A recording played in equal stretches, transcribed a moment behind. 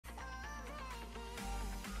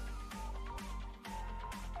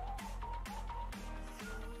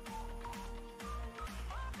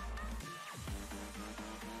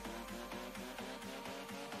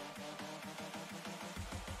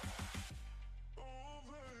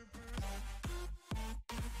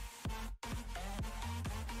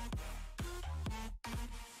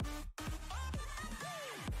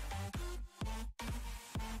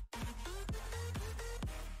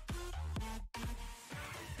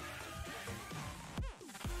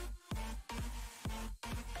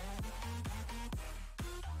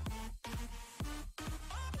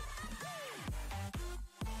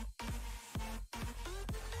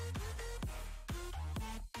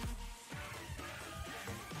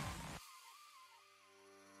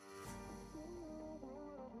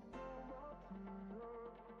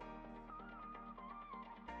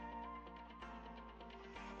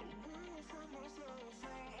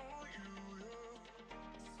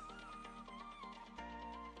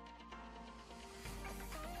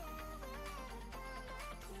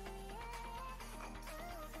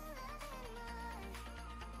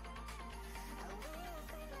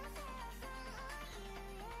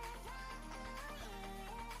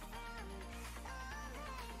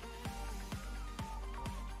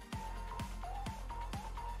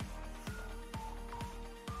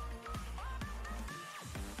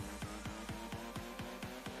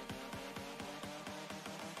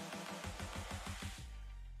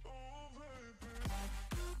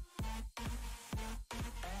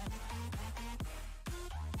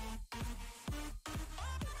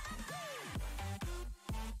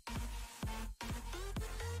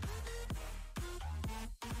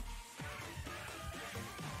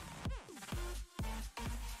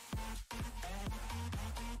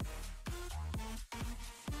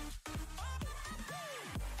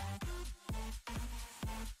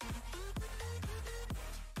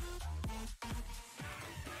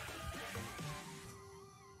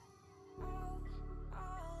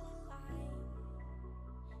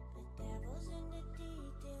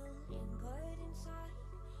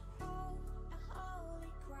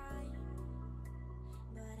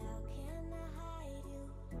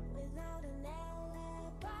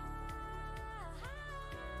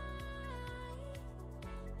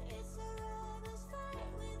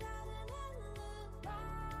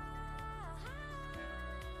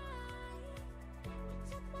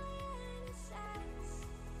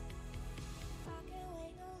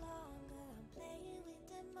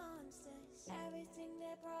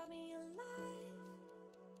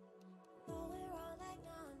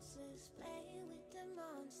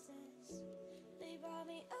brought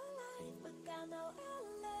me alive, but got no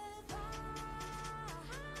alibi.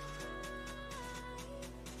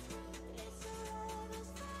 It's a lover's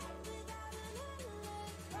fight without an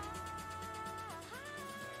alibi.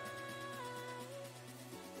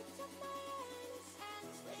 You took my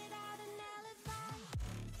innocence without an alibi.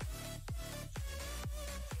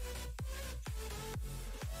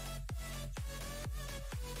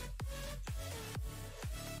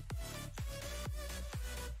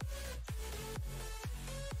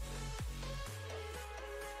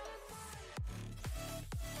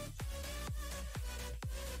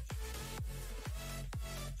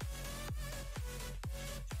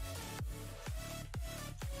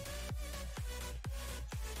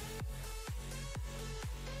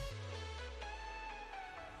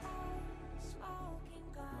 Smoking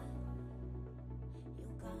gun, you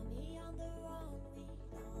got me on the run. We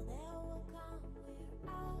know that will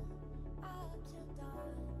come. We're out up till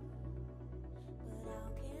dawn, but how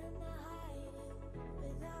can I hide it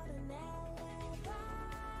without an alibi?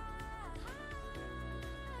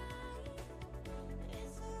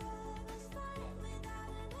 It's a lover's fight without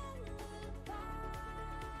an alibi.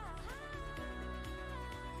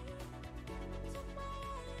 Took my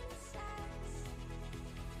innocence.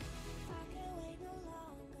 I can't wait no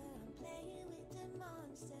longer. I'm playing with the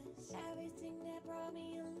monsters. Everything that brought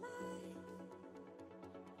me alive.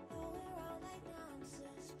 Oh, we're all like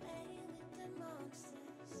monsters, playing with the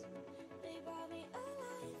monsters. They brought me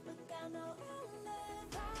alive, but got no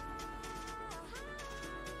alibi.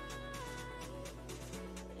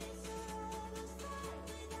 It's a lover's fight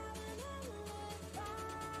without an alibi.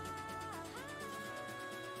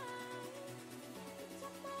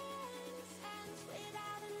 Took my innocence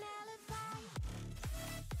without an alibi.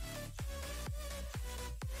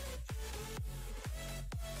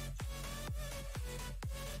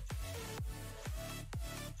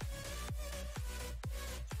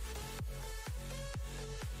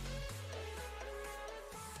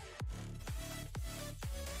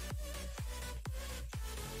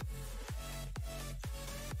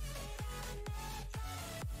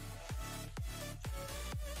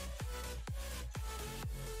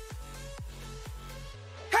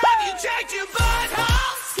 Have you checked your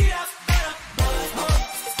butthole? Get up,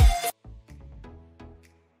 butthole.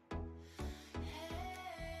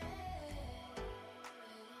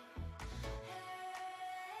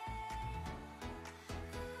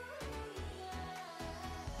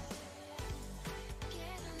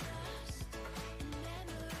 Getting lost in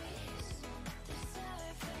memories, the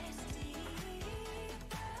surface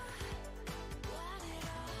deep. Want it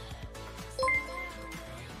all, surrounding,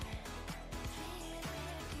 feel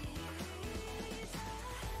it deep.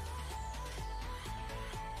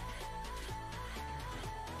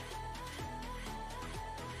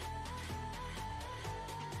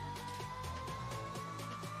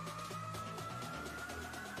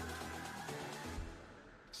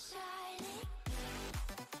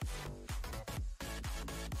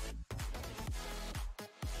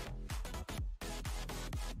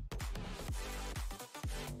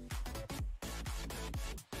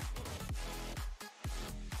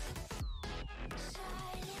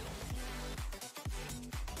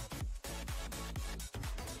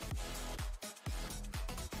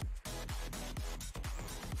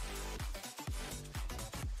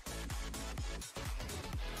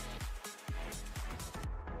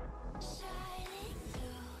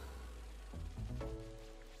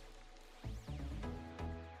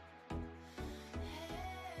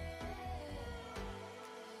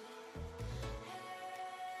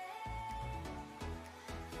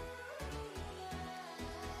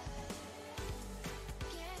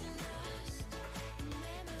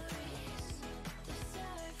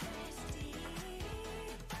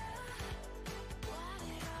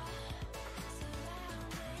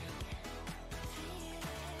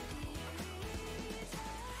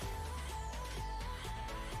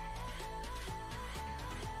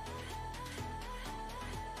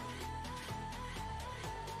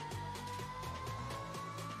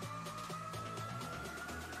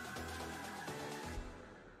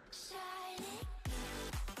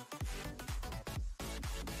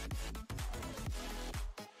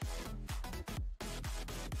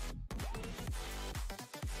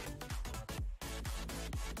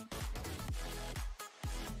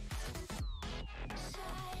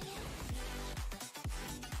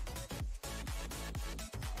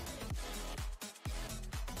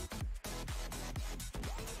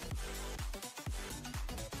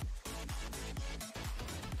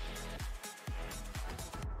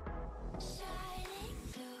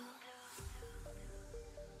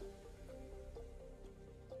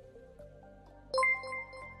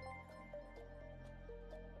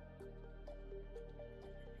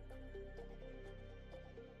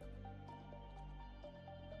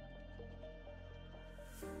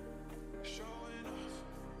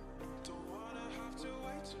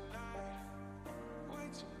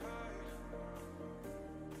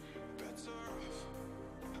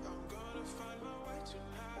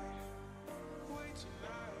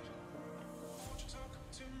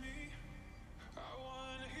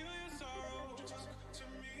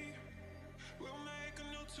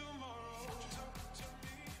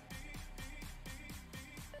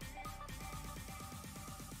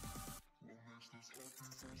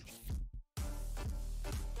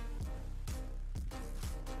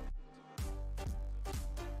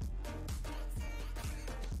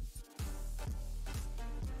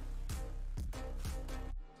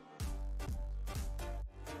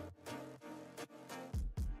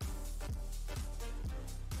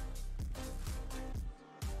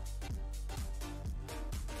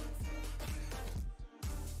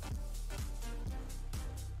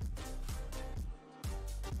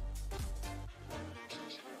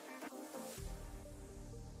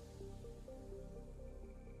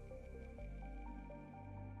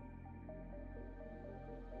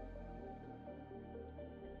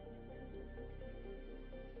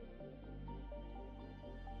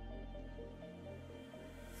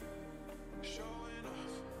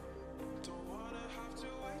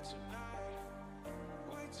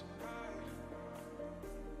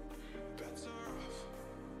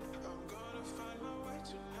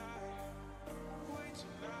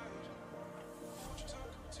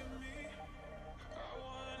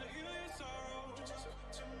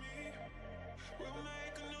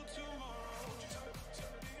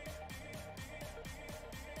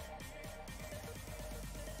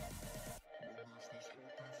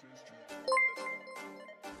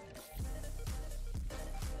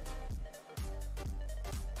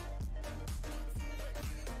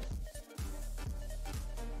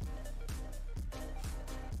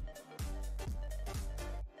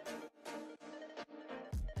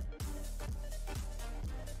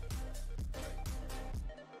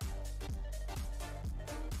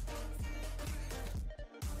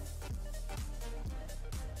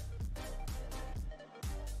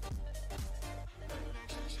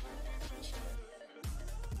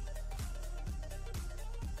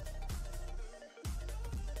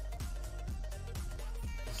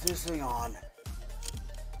 this thing on.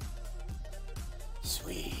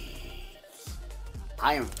 Sweet.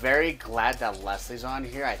 I am very glad that Leslie's on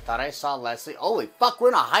here. I thought I saw Leslie. Holy fuck, we're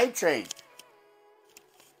in a hype train.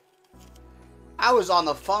 I was on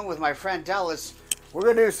the phone with my friend Dallas. We're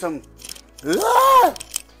gonna do some... We're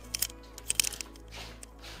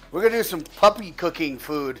gonna do some puppy cooking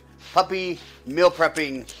food. Puppy meal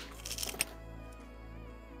prepping.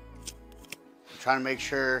 I'm trying to make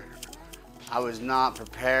sure I was not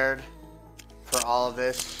prepared for all of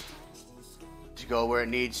this to go where it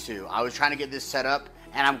needs to. I was trying to get this set up,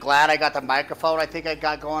 and I'm glad I got the microphone I think I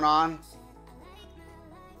got going on.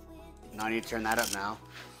 Now I need to turn that up now,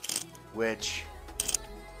 which...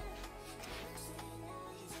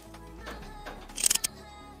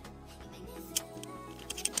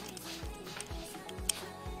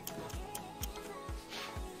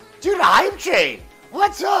 Dude, a hype chain!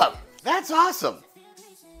 What's up? That's awesome.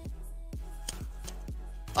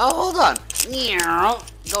 Oh, hold on.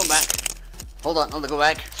 Going back. Hold on, go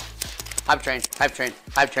back. Hype train, hype train,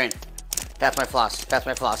 hype train. Pass my floss, pass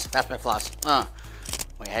my floss, pass my floss.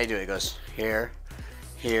 Wait, how do you do it? It goes here,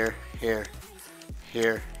 here, here,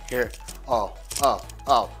 here, here. Oh.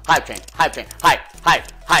 Hype train, hype train, hype,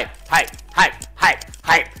 hype, hype, hype, hype, hype,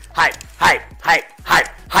 hype, hype, hype, hype, hype,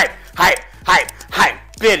 hype, hype, hype, hype.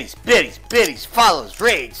 Biddies, follows,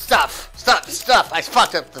 rage, stuff. I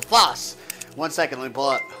fucked up the floss. 1 second, let me pull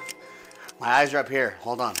up. My eyes are up here.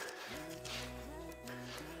 Hold on.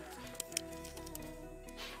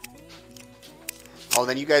 Oh,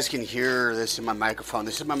 then you guys can hear this in my microphone.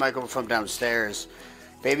 This is my microphone from downstairs.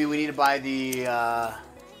 Baby, we need to buy the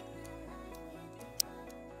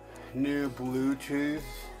new Bluetooth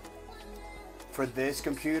for this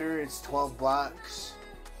computer. It's 12 bucks.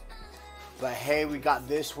 But hey, we got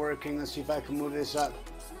this working. Let's see if I can move this up.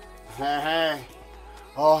 Hey.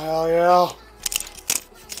 Oh, hell yeah.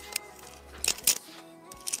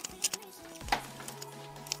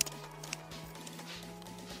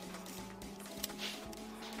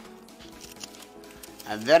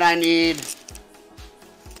 And then I need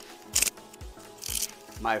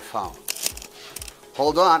my phone.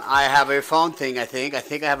 Hold on, I have a phone thing, I think. I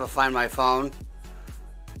have to find my phone.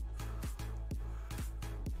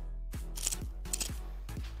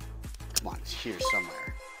 Come on, it's here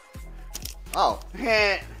somewhere. Oh,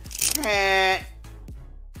 Yeah,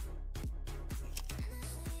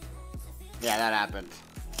 that happened.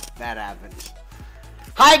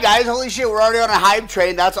 Hi guys, holy shit, we're already on a hype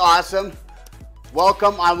train. That's awesome.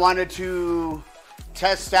 Welcome. I wanted to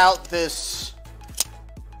test out this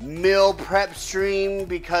meal prep stream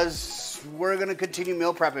because we're going to continue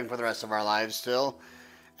meal prepping for the rest of our lives still.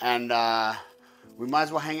 And we might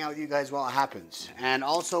as well hang out with you guys while it happens. And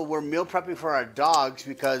also, we're meal prepping for our dogs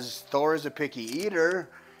because Thor is a picky eater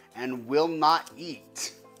and will not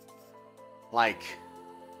eat. Like,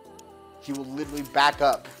 he will literally back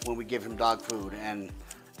up when we give him dog food and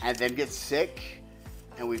then get sick.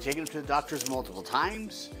 And we've taken him to the doctors multiple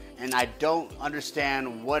times. And I don't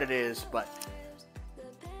understand what it is, but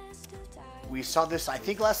we saw this. I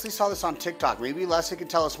think Leslie saw this on TikTok. Maybe Leslie can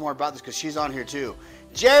tell us more about this because she's on here too.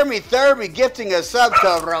 Jeremy Thurby gifting a sub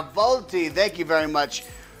to Revolti. Thank you very much.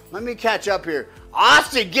 Let me catch up here.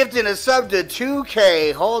 Austin gifting a sub to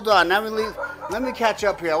 2K. Hold on. Let me catch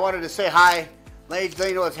up here. I wanted to say hi. Let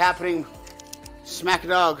you know what's happening. Smack a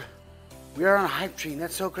dog. We are on a hype train.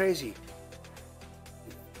 That's so crazy.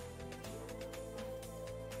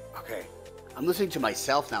 Okay. I'm listening to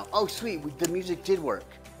myself now. Oh, sweet. The music did work.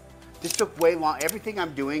 This took way long. Everything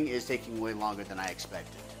I'm doing is taking way longer than I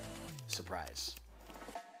expected. Surprise.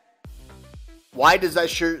 Why does that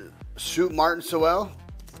shirt suit Martin so well?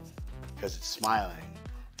 Because it's smiling.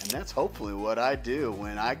 And that's hopefully what I do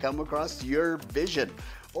when I come across your vision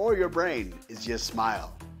or your brain is just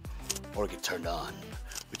smile or get turned on.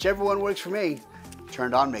 Whichever one works for me.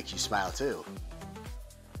 Turned on makes you smile too.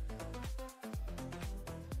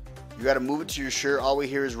 You got to move it to your shirt. All we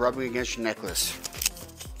hear is rubbing against your necklace.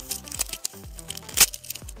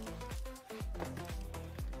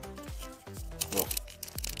 Whoa.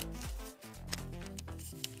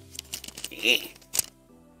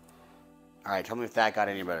 All right, tell me if that got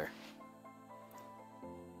any better.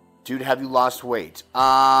 Dude, have you lost weight?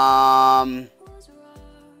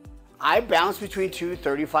 I bounced between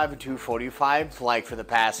 235 and 245 like for the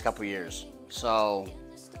past couple years. So,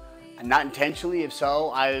 not intentionally. If so,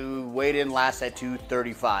 I weighed in last at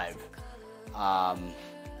 235.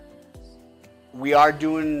 We are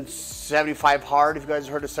doing 75 Hard. If you guys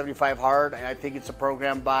heard of 75 Hard, and I think it's a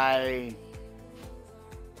program by...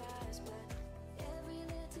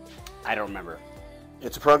 I don't remember.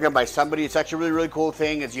 It's a program by somebody. It's actually a really, really cool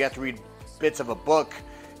thing. Is you have to read bits of a book.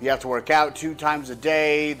 You have to work out 2 times a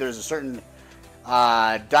day. There's a certain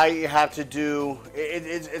diet you have to do.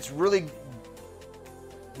 It's really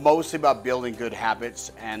mostly about building good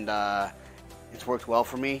habits, and it's worked well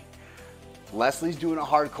for me. Leslie's doing it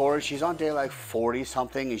hardcore. She's on day like 40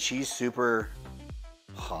 something, and she's super.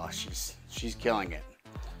 Oh, she's killing it.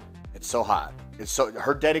 It's so hot.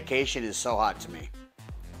 Her dedication is so hot to me.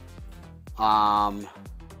 But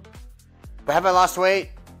have I lost weight?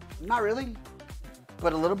 Not really,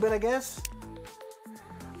 but a little bit, I guess.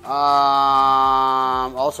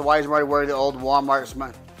 Also, why is Marty wearing the old Walmart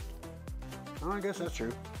smile? Oh, I guess that's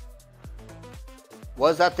true.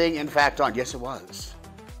 Was that thing in fact on? Yes, it was.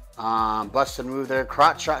 Busted move there.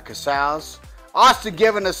 Crotch shot Casals. Austin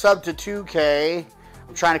giving a sub to 2K.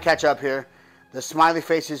 I'm trying to catch up here. The smiley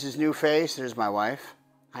face is his new face. There's my wife.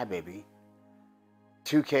 Hi, baby.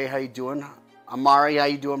 2K, how you doing? Amari, how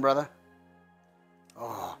you doing, brother?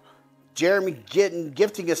 Oh, Jeremy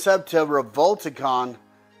gifting a sub to Revolticon.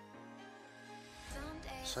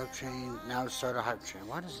 Sub chain now start a hype chain.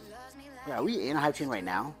 What is it? Yeah, are we in a hype chain right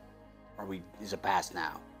now? Or is it past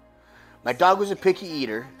now? My dog was a picky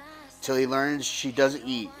eater till he learned she doesn't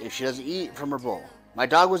eat if she doesn't eat from her bowl. My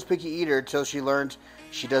dog was a picky eater till she learned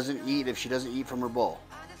she doesn't eat if she doesn't eat from her bowl.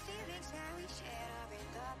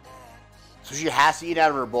 So she has to eat out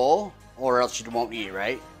of her bowl, or else she won't eat,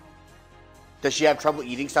 right? Does she have trouble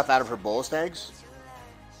eating stuff out of her bowl, Stags?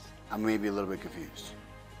 I'm maybe a little bit confused.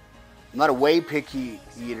 I'm not a way picky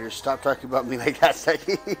eater. Stop talking about me like that,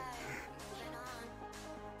 Staggy.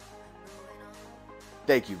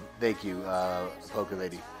 Thank you, Poker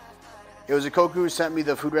Lady. It was a Koku who sent me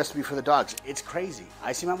the food recipe for the dogs. It's crazy.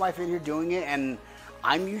 I see my wife in here doing it, and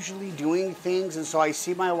I'm usually doing things, and so I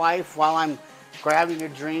see my wife while I'm grabbing a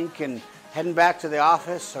drink and heading back to the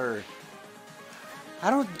office, or I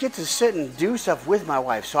don't get to sit and do stuff with my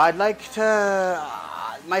wife. So I'd like to,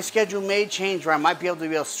 my schedule may change where I might be able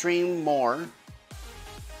to stream more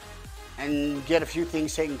and get a few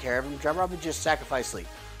things taken care of, and probably just sacrifice sleep.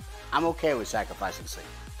 I'm okay with sacrificing sleep.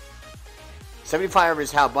 75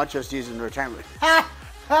 is how a bunch of us use in retirement.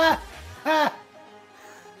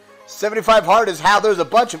 75 hard is how there's a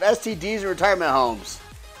bunch of STDs in retirement homes.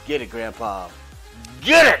 Get it, Grandpa.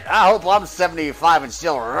 Get it! I hope I'm 75 and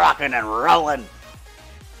still rocking and rolling.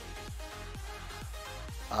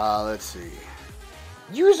 Let's see.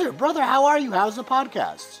 User, brother, how are you? How's the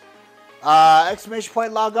podcast? Exclamation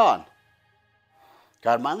point, log on.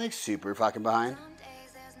 God, my leg's super fucking behind.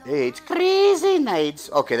 It's crazy nights.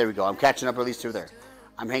 Okay, there we go. I'm catching up, or at least 2 there.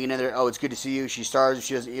 I'm hanging in there. Oh, it's good to see you. She starves if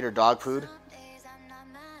she doesn't eat her dog food.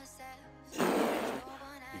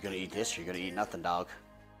 You're gonna eat this, you're gonna eat nothing, dog.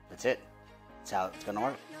 That's it. That's how it's gonna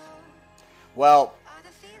work. Well,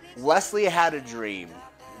 Leslie had a dream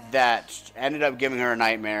that ended up giving her a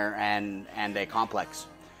nightmare and a complex.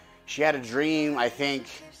 She had a dream, I think,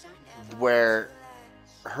 where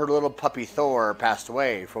her little puppy Thor passed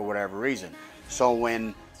away for whatever reason. So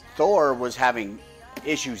when Thor was having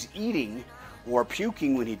issues eating or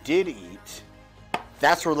puking when he did eat,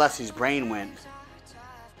 that's where Leslie's brain went.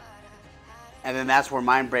 And then that's where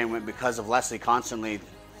my brain went because of Leslie constantly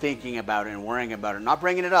thinking about it and worrying about it, not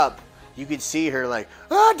bringing it up. You could see her like,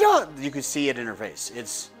 oh, don't. You could see it in her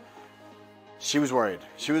face. She was worried.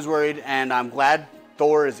 She was worried, and I'm glad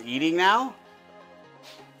Thor is eating now.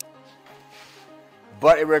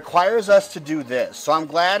 But it requires us to do this. So I'm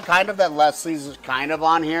glad kind of that Leslie's kind of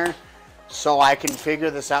on here so I can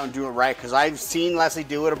figure this out and do it right. Because I've seen Leslie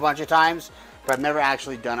do it a bunch of times, but I've never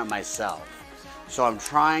actually done it myself. So I'm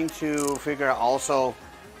trying to figure out also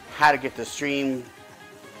how to get the stream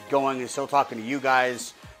going and still talking to you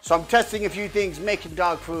guys. So I'm testing a few things, making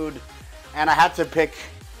dog food, and I had to pick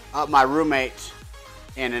up my roommate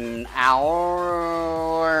in an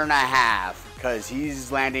hour and a half because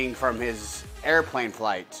he's landing from his airplane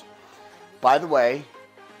flight. By the way,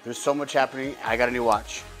 there's so much happening. I got a new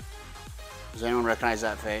watch. Does anyone recognize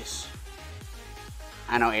that face?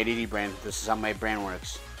 I know, ADD brain. This is how my brain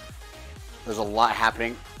works. There's a lot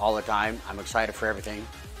happening all the time. I'm excited for everything.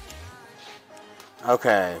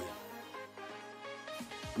 Okay.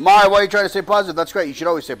 Mari, why are you trying to stay positive? That's great. You should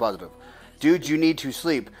always stay positive. Dude, you need to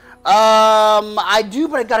sleep. I do,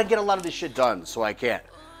 but I gotta get a lot of this shit done, so I can't.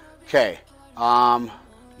 Okay.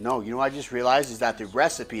 No, you know what I just realized is that the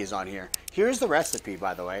recipe is on here. Here's the recipe,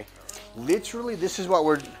 by the way. Literally, this is what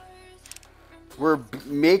we're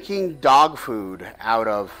making dog food out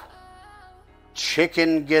of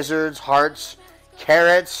chicken gizzards, hearts,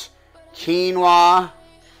 carrots, quinoa.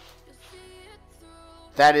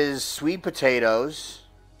 That is sweet potatoes.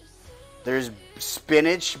 There's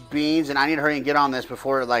spinach, beans, and I need to hurry and get on this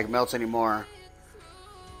before it like melts anymore.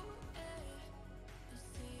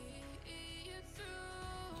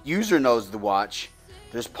 user knows the watch.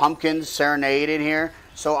 There's pumpkins serenade in here.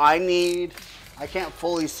 So I can't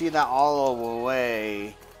fully see that all the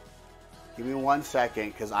way. Give me 1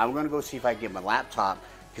 second, because I'm going to go see if I can get my laptop,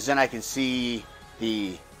 because then I can see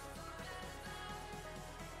the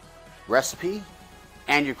recipe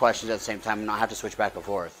and your questions at the same time and not have to switch back and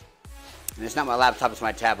forth. And it's not my laptop, it's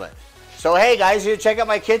my tablet. So hey guys, here, check out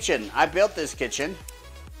my kitchen. I built this kitchen.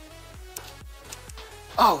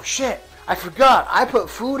 Oh shit, I forgot. I put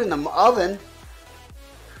food in the oven.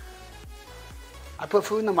 I put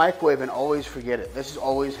food in the microwave and always forget it. This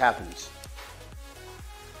always happens.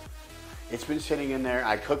 It's been sitting in there.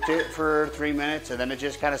 I cooked it for 3 minutes and then it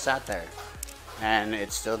just kind of sat there. And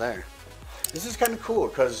it's still there. This is kind of cool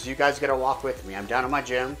because you guys get to walk with me. I'm down at my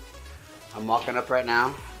gym. I'm walking up right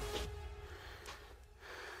now.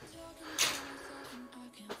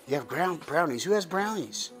 You have brownies. Who has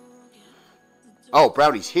brownies? Oh,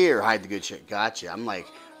 brownies here. Hide the good shit. Gotcha. I'm like,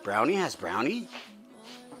 brownie has brownie?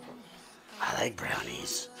 I like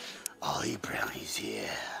brownies. I'll eat brownies, yeah.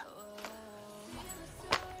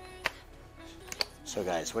 So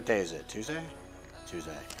guys, what day is it? Tuesday?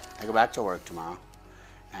 Tuesday. I go back to work tomorrow.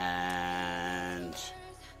 And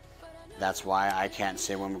that's why I can't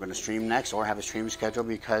say when we're going to stream next or have a stream schedule,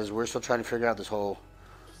 because we're still trying to figure out this whole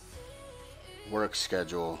work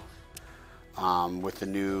schedule with the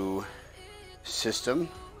new system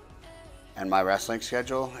and my wrestling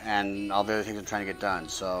schedule and all the other things I'm trying to get done.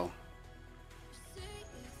 So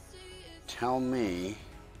tell me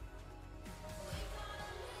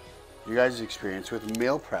you guys' experience with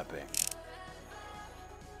meal prepping.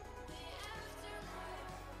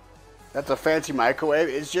 That's a fancy microwave.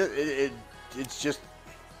 It's just it's just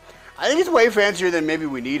I think it's way fancier than maybe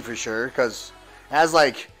we need for sure, because it has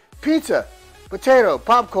like pizza, potato,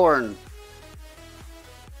 popcorn,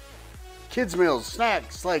 kids meals,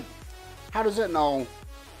 snacks. Like, how does it know?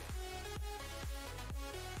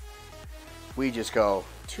 We just go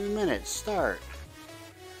 2 minutes, start.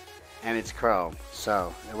 And it's Chrome,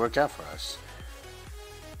 so it worked out for us.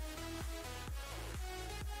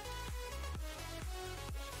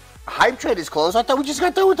 Hype train is closed. I thought we just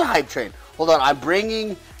got done with the hype train. Hold on, I'm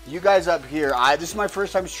bringing you guys up here. This is my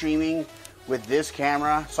first time streaming with this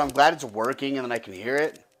camera, so I'm glad it's working and then I can hear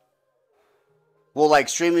it. Well, like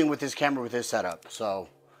streaming with this camera with this setup. So,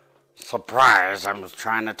 surprise! I'm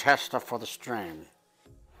trying to test stuff for the stream.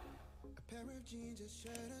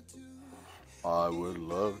 I would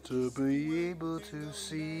love to be able to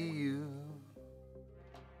see you.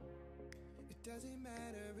 It doesn't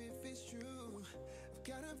matter if it's true. I've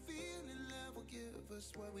got a feeling love will give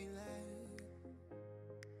us what we like.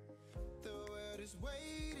 The world is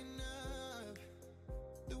waiting up.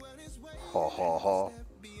 The world is waiting. Ha ha ha.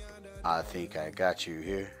 I think I got you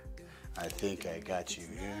here. I think I got you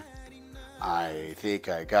here. I think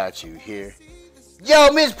I got you here.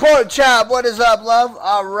 Yo, Miss Pork Chop, what is up, love?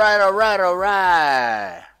 Alright.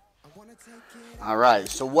 Alright,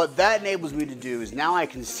 so what that enables me to do is now I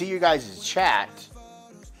can see your guys' chat.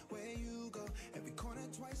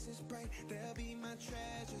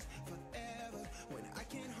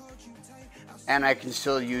 And I can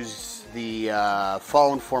still use the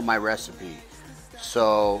phone for my recipe.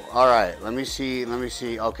 So, alright, let me see.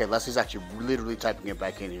 Okay, Leslie's actually literally typing it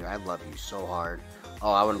back in here. I love you so hard.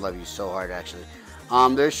 Oh, I would love you so hard, actually.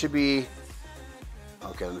 There should be...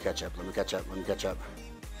 Okay, let me catch up.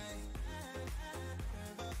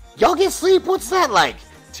 Y'all get sleep? What's that like?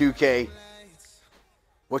 2K.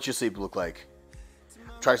 What's your sleep look like?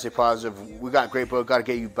 Try to stay positive. We got great, bro. Got to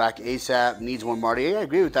get you back ASAP. Needs one Marty. Yeah, I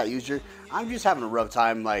agree with that, user. I'm just having a rough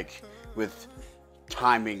time, like, with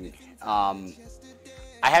timing.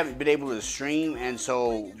 I haven't been able to stream, and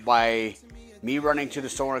so by me running to the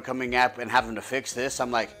store and coming up and having to fix this,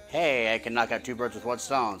 I'm like, hey, I can knock out two birds with one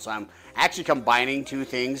stone. So I'm actually combining two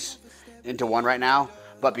things into one right now.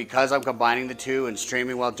 But because I'm combining the two and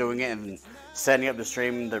streaming while doing it and setting up the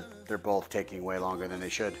stream, they're both taking way longer than they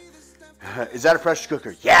should. Is that a pressure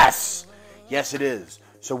cooker? Yes! Yes, it is.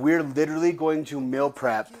 So we're literally going to meal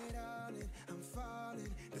prep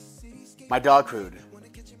my dog food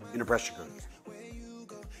in a pressure cooker.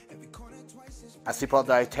 I sleep all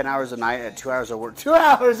day, 10 hours a night at 2 hours of work. 2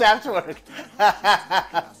 hours after work.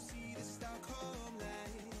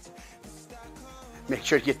 Make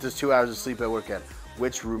sure to get those 2 hours of sleep at work at.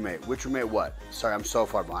 Which roommate? Which roommate what? Sorry, I'm so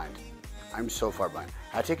far behind.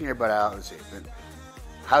 I've taken your butt out. Let's see.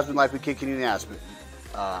 How's my life been kicking you in the ass?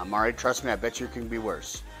 Mari, trust me, I bet you can be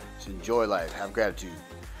worse. Just enjoy life. Have gratitude.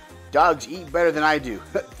 Dogs eat better than I do.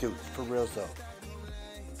 Dude, for real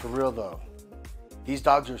though. These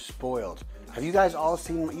dogs are spoiled. Have you guys all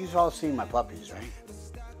seen, you've all seen my puppies, right?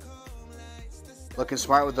 Looking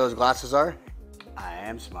smart with those glasses are? I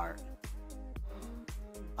am smart.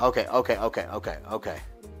 Okay.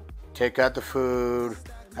 Take out the food.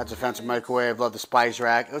 That's a fancy microwave. Love the spice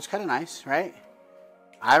rack. It was kind of nice, right?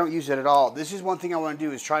 I don't use it at all. This is one thing I want to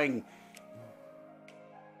do is try and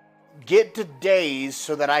get to days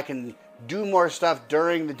so that I can do more stuff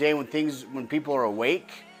during the day when people are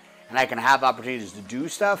awake and I can have opportunities to do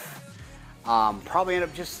stuff. Probably end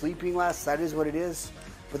up just sleeping less. That is what it is.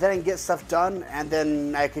 But then I can get stuff done and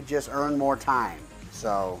then I could just earn more time.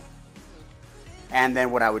 So, and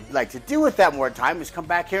then what I would like to do with that more time is come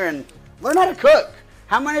back here and learn how to cook.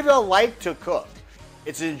 How many of you like to cook?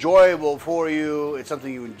 It's enjoyable for you. It's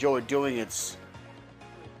something you enjoy doing. It's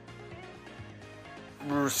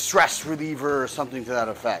stress reliever or something to that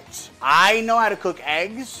effect. I know how to cook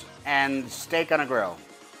eggs and steak on a grill.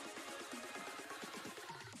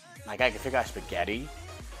 Like I can figure out spaghetti.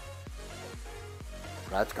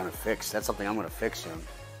 That's gonna fix. That's something I'm gonna fix soon.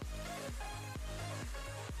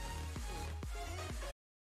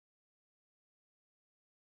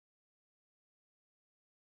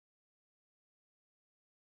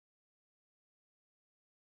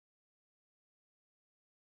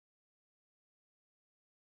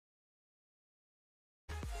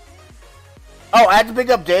 Oh, I had to pick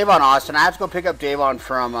up Davon, Austin. I have to go pick up Davon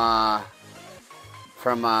from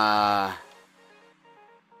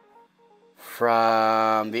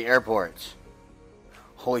the airport.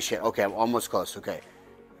 Holy shit. Okay, I'm almost close. Okay.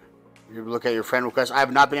 You look at your friend request. I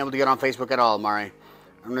have not been able to get on Facebook at all, Mari.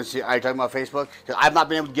 I'm gonna see. Are you talking about Facebook? Because I've not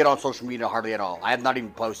been able to get on social media hardly at all. I have not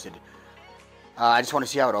even posted. I just want to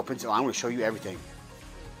see how it opens. Oh, I'm gonna show you everything.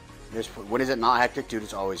 When is it not hectic? Dude,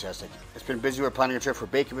 it's always hectic. It's been busy. We're planning a trip for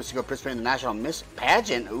Bacon to go participate in the National Miss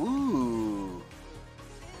Pageant. Ooh.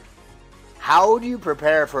 How do you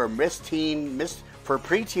prepare for a for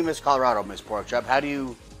pre-team Miss Colorado, Miss Porkchop?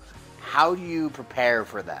 How do you prepare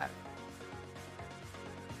for that?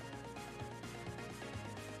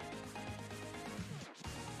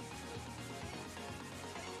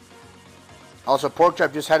 Also,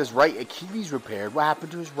 Porkchop just had his right Achilles repaired. What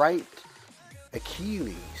happened to his right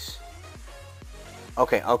Achilles?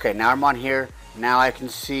 Okay, now I'm on here. Now I can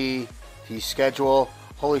see the schedule.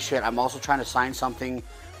 Holy shit, I'm also trying to sign something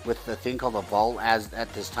with the thing called a vault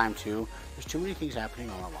at this time too. There's too many things happening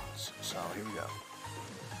all at once. So here we go.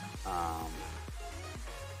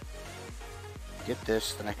 Get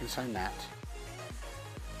this, then I can sign that.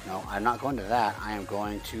 No, I'm not going to that. I am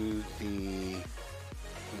going to the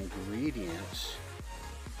ingredients.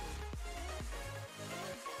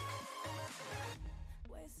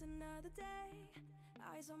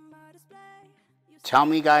 Tell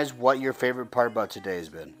me, guys, what your favorite part about today has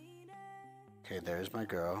been. Okay, there's my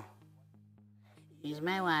girl. He's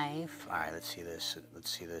my wife. All right, let's see this. Let's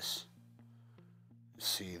see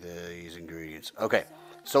these ingredients. Okay,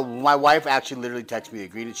 so my wife actually literally texted me the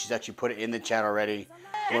ingredients. She's actually put it in the chat already.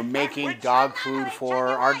 We're making dog food for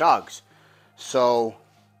our dogs. So,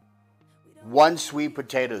 1 sweet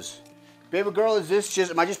potatoes. Baby girl, is this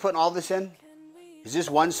just, am I just putting all this in? Is this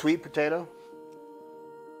 1 sweet potato?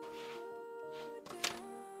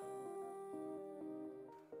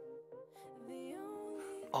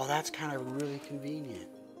 Oh, that's kind of really convenient.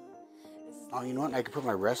 Oh, you know what? I can put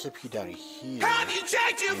my recipe down here. Have you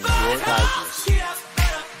checked your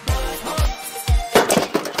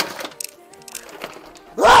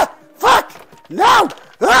Ah! Fuck! No!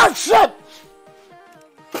 Ah, shit!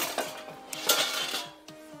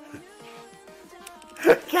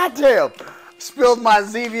 Goddamn! Spilled my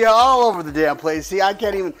Zevia all over the damn place. See, I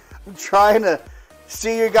can't even. I'm trying to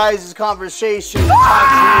see your guys' conversation.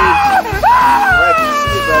 Talk to you. Right, can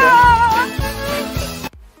see it better.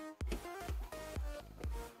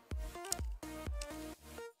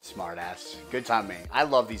 Smart ass. Good time, man. I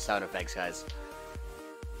love these sound effects, guys.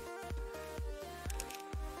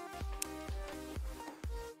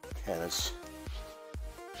 Okay, let's.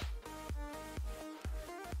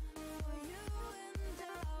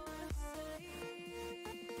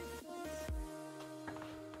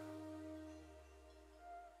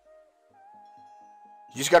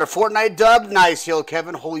 You just got a Fortnite dub? Nice, yo,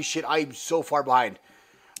 Kevin. Holy shit, I'm so far behind.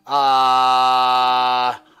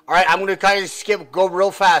 Alright, I'm going to kind of go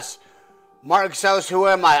real fast. Mark South, who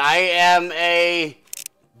am I? I am a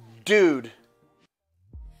dude.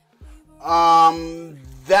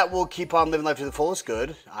 That will keep on living life to the fullest.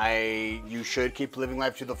 Good. You should keep living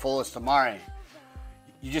life to the fullest, Amari.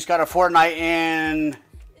 You just got a Fortnite in...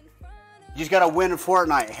 You just gotta win in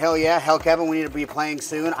Fortnite. Hell yeah. Hell, Kevin, we need to be playing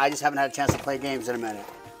soon. I just haven't had a chance to play games in a minute.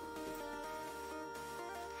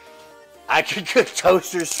 I could cook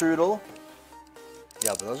toaster strudel. Yo,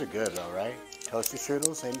 but those are good though, right? Toaster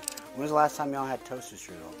strudels. And when was the last time y'all had toaster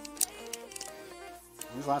strudel?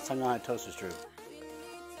 When was the last time y'all had toaster strudel?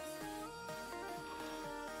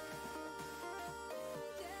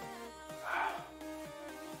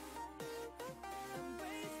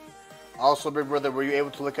 Also, Big Brother, were you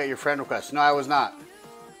able to look at your friend requests? No, I was not.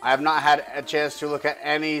 I have not had a chance to look at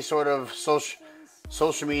any sort of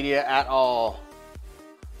social media at all.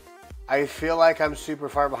 I feel like I'm super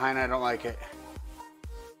far behind. I don't like it.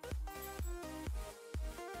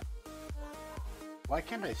 Why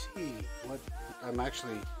can't I see what I'm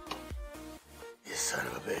actually... You son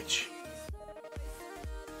of a bitch.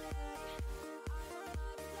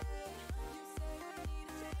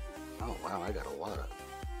 Oh, wow, I got a lot of...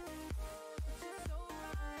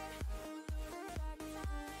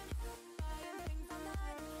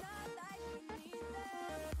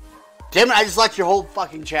 Damn it, I just liked your whole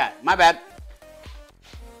fucking chat. My bad.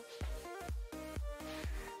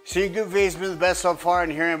 So your good face has been the best so far,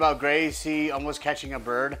 and hearing about Gracie almost catching a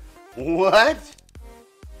bird. What?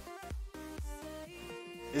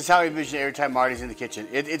 This is how I envision every time Marty's in the kitchen.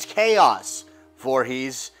 It's chaos,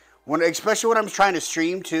 Voorhees. Especially when I'm trying to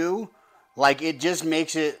stream too. Like, it just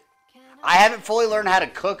makes it... I haven't fully learned how to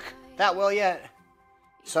cook that well yet.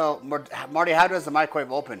 So, Marty, how does the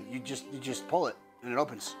microwave open? You just pull it, and it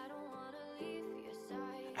opens.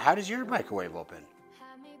 How does your microwave open?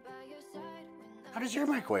 How does your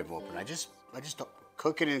microwave open? I just don't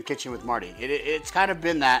cook it in the kitchen with Marty. It's kind of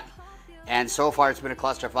been that, and so far it's been a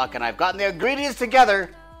clusterfuck, and I've gotten the ingredients together,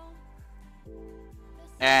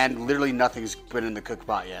 and literally nothing's been in the cook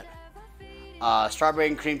pot yet. Strawberry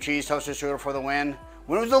and cream cheese toaster strudel for the win.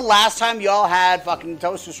 When was the last time y'all had fucking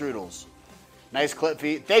toaster strudels? Nice clip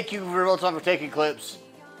feed. Thank you for taking clips.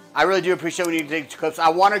 I really do appreciate when you take clips. I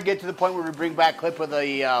want to get to the point where we bring back clip of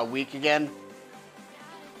the week again.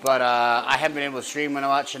 But I haven't been able to stream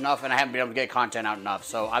much enough, and I haven't been able to get content out enough.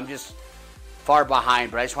 So I'm just far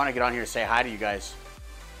behind. But I just want to get on here and say hi to you guys.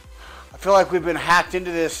 I feel like we've been hacked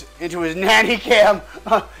into his nanny cam.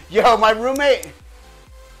 Yo, my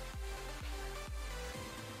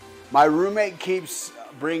roommate keeps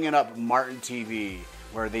bringing up Martin TV,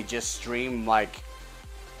 where they just stream like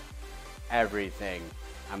everything.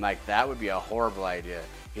 I'm like, that would be a horrible idea.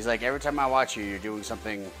 He's like, every time I watch you, you're doing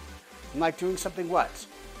something. I'm like, doing something what?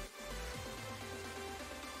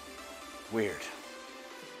 Weird.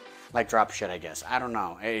 Like drop shit, I guess. I don't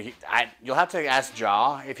know. You'll have to ask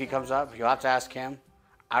Jaw if he comes up. You'll have to ask him.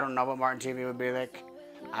 I don't know what Martin TV would be like.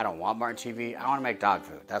 I don't want Martin TV. I want to make dog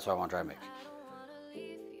food. That's what I want to try to make.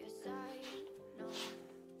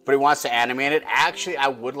 But he wants to animate it. Actually, I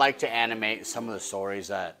would like to animate some of the stories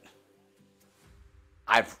that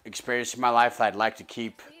I've experienced in my life that I'd like to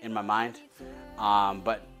keep in my mind.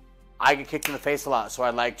 But I get kicked in the face a lot, so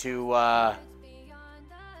I'd like to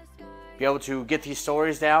be able to get these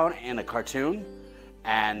stories down in a cartoon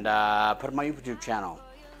and put them on my YouTube channel.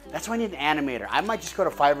 That's why I need an animator. I might just go to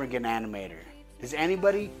Fiverr and get an animator. Does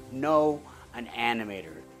anybody know an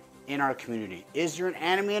animator in our community? Is there an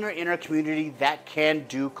animator in our community that can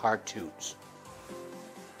do cartoons?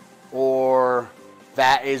 Or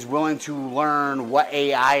that is willing to learn what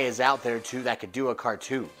AI is out there too that could do a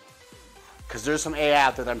cartoon? Because there's some AI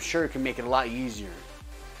out there that I'm sure can make it a lot easier.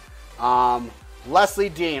 Leslie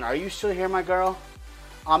Dean, are you still here, my girl?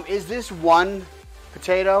 Is this one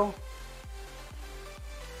potato?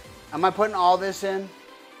 Am I putting all this in?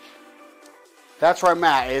 That's where I'm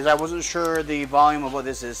at. I wasn't sure the volume of what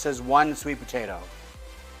this is. It says one sweet potato.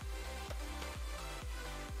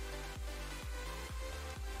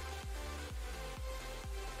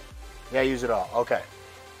 Yeah, use it all. Okay.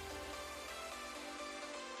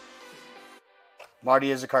 Marty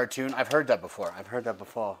is a cartoon. I've heard that before.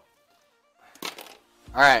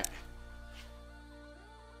 All right.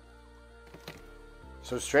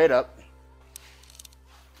 So straight up,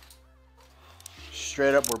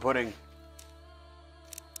 we're putting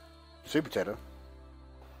sweet potato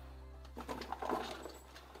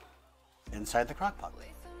inside the crock pot.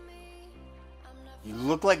 You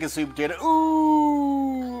look like a sweet potato.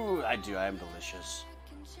 Ooh, I do. I am delicious.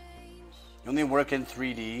 You only work in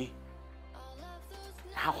 3D.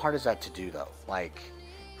 How hard is that to do, though? Like,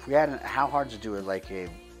 if we had how hard to do it, like a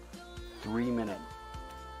 3-minute,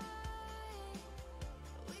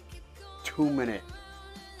 2-minute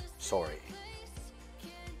story.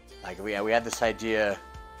 Like, we had this idea,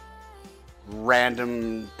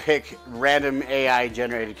 random AI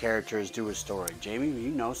generated characters do a story. Jamie,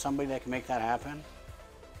 you know somebody that can make that happen?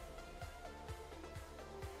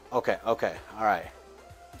 Okay, all right.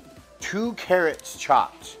 2 carrots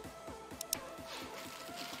chopped.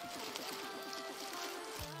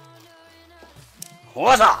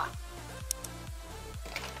 What's up?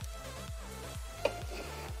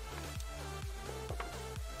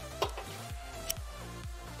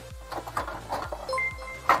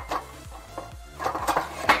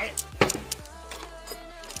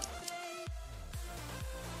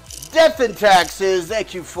 Death and Taxes,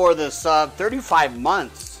 thank you for the sub. 35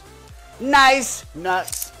 months. Nice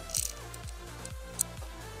nuts.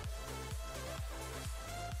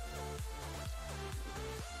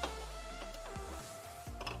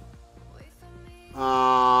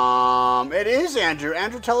 It is Andrew.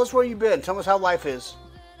 Andrew, tell us where you've been. Tell us how life is.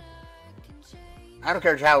 I don't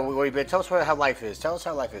care where you've been. Tell us how life is. Tell us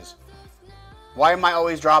how life is. Why am I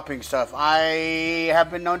always dropping stuff? I have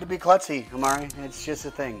been known to be klutzy, Amari. It's just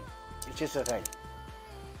a thing. It's just a thing.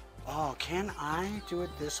 Oh, can I do it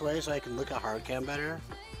this way so I can look at hard cam better?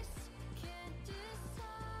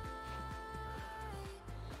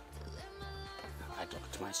 I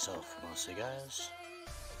talk to myself mostly, guys.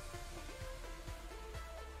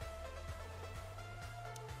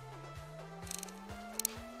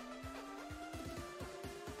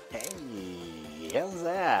 Hey, how's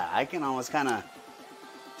that? I can almost kind of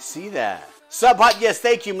see that. Sub hot, yes,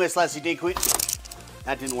 thank you, Miss Leslie D. Queen.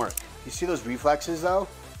 That didn't work. You see those reflexes, though?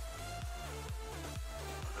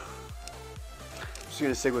 I'm just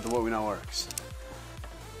gonna stick with what we know works.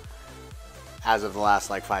 As of the last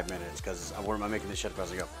like 5 minutes, because I'm making this shit up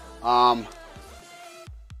as I go.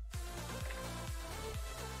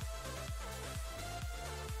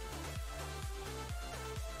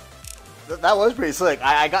 That was pretty slick.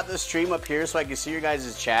 I got the stream up here so I can see your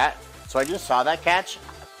guys' chat. So I just saw that catch.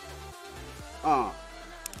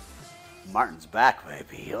 Martin's back,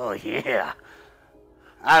 baby. Oh, yeah.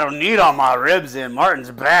 I don't need all my ribs in. Martin's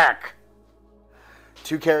back.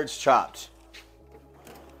 2 carrots chopped.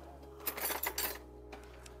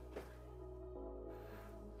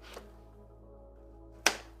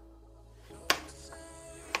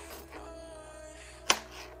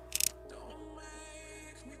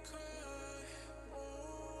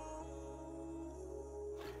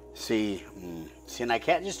 See, and I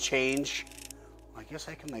can't just change. I guess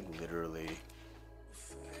I can like literally.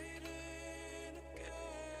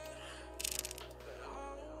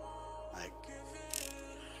 Like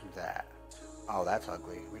do that. Oh, that's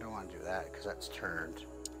ugly. We don't want to do that because that's turned.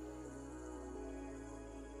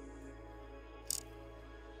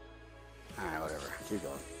 Alright, whatever. Keep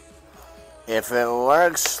going. If it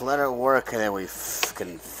works, let it work and then we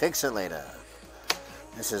can fix it later.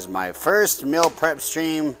 This is my first meal prep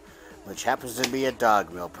stream, which happens to be a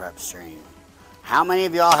dog meal prep stream. How many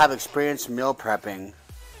of y'all have experienced meal prepping?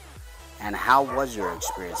 And how was your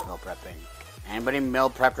experience meal prepping? Anybody meal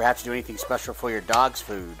prepped or have to do anything special for your dog's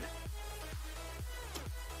food?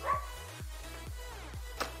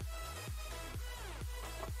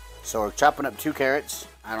 So we're chopping up 2 carrots.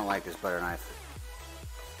 I don't like this butter knife.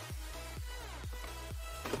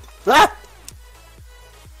 Ah!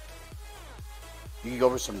 You can go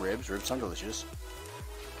for some ribs. Ribs sound delicious.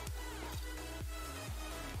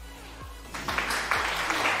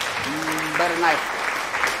 Better knife.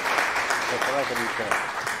 I feel like I need carrot.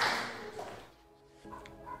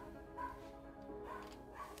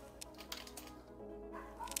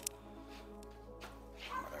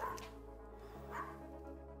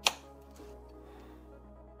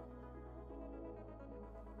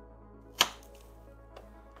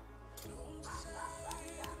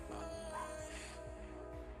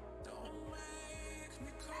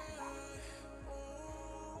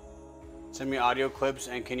 Send me audio clips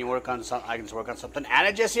and can you work on some? I can work on something.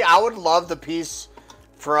 Anna Jessie, I would love the piece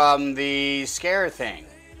from the scare thing.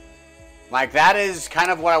 Like that is kind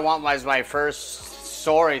of what I want as my first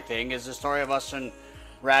story thing. Is the story of us and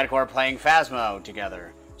Radcore playing Phasmo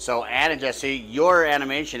together. So Anna Jessie, your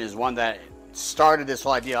animation is one that started this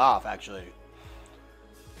whole idea off. Actually.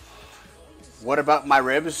 What about my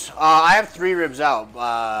ribs? I have 3 ribs out.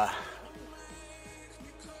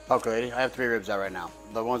 Poker lady, I have 3 ribs out right now.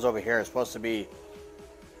 The ones over here are supposed to be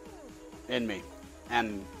in me,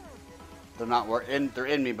 and they're not. They're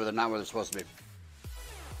in me, but they're not where they're supposed to be.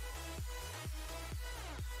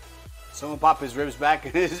 Someone pop his ribs back,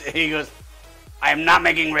 and he goes, "I am not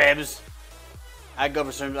making ribs." I go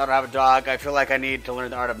for some. I don't have a dog. I feel like I need to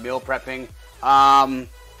learn the art of meal prepping.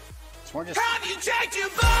 It's more just. Have you checked your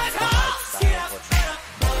butthole?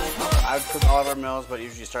 I would cook all of our meals, but it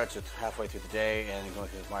usually starts with halfway through the day and then going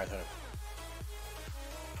through this marathon.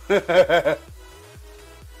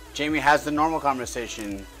 Jamie has the normal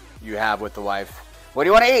conversation you have with the wife. What do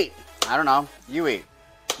you want to eat? I don't know. You eat.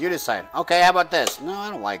 You decide. Okay, how about this? No, I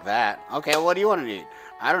don't like that. Okay, well, what do you want to eat?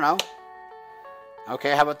 I don't know.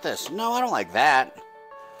 Okay, how about this? No, I don't like that.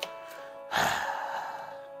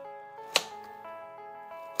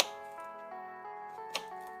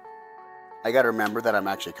 I gotta remember that I'm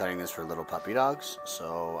actually cutting this for little puppy dogs,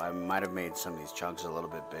 so I might have made some of these chunks a little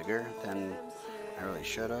bit bigger than I really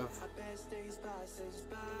should have.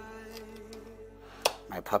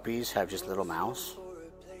 My puppies have just little mouths.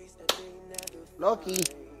 Loki.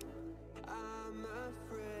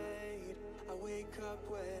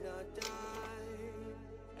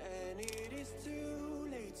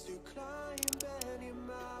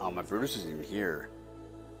 Oh, my Brutus isn't even here.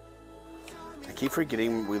 I keep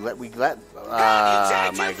forgetting we let my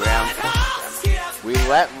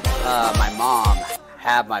my mom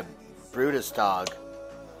have my Brutus dog.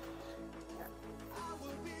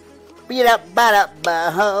 Beat up,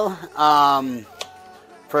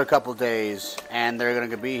 for a couple days, and they're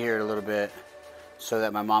gonna be here a little bit so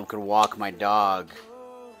that my mom could walk my dog.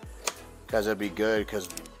 Cause it'd be good. Cause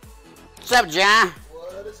what's up, John?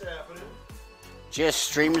 What is happening? Just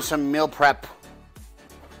streaming some meal prep.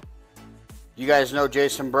 You guys know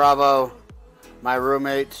Jason Bravo, my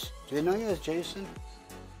roommate. Do they know you as Jason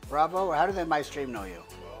Bravo, or how do they my stream know you?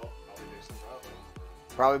 Well, probably Jason Bravo.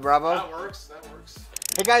 Probably Bravo. That works. That works.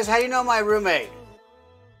 Hey guys, how do you know my roommate?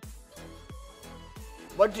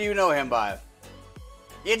 What do you know him by?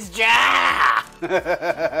 It's Ja!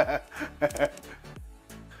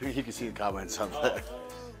 You can see the comments on that.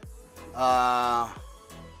 Oh, nice.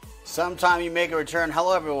 Sometime you make a return.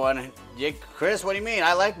 Hello, everyone. Yeah, Chris, what do you mean?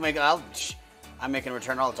 I like making. I'm making a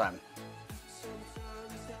return all the time.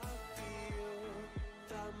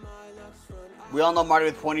 We all know Marty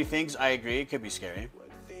with pointy things. I agree. It could be scary.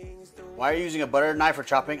 Why are you using a butter knife for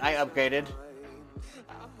chopping? I upgraded.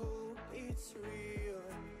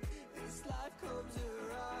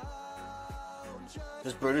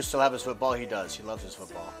 Does Brutus still have his football? He does. He loves his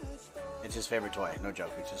football. It's his favorite toy. No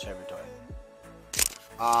joke. It's his favorite toy.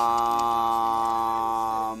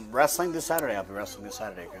 Wrestling this Saturday. I'll be wrestling this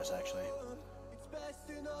Saturday, Chris, actually.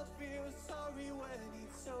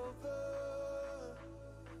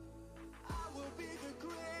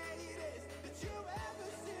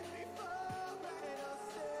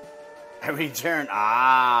 I return.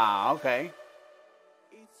 Ah, okay.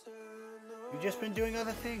 You've just been doing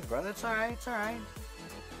other things, brother. It's alright. It's alright.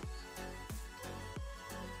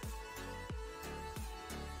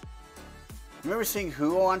 Remember seeing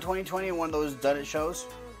Who on 2020 in one of those Done It shows?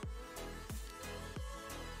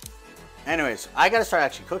 Anyways, I gotta start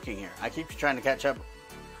actually cooking here. I keep trying to catch up.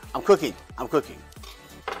 I'm cooking.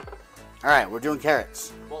 Alright, we're doing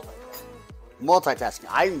carrots. Multitasking.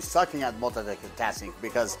 I'm sucking at multitasking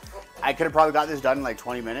because I could have probably got this done in like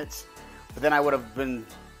 20 minutes, but then I would have been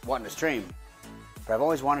wanting to stream. But I've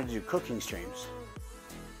always wanted to do cooking streams.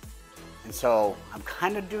 And so I'm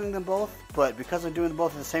kind of doing them both, but because I'm doing them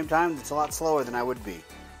both at the same time, it's a lot slower than I would be.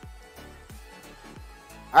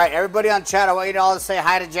 Alright, everybody on chat, I want you all to say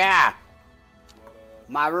hi to Ja.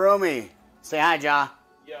 My roomie. Say hi, Ja.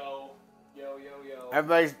 Yo.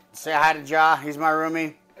 Everybody say hi to Ja. He's my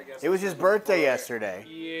roomie. It was his birthday yesterday.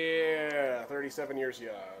 Yeah, 37 years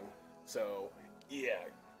young. So, yeah,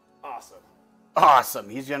 awesome. Awesome.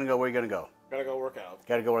 He's gonna go. Where are you gonna go? Gotta go work out.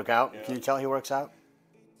 Gotta go work out. Yeah. Can you tell he works out?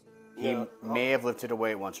 He No. may have lifted a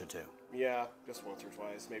weight once or two. Yeah, just once or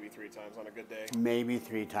twice, maybe 3 times on a good day. Maybe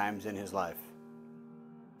 3 times in his life.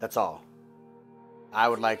 That's all. I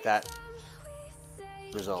would like that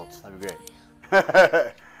results. That'd be great.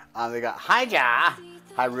 They got hi Ja.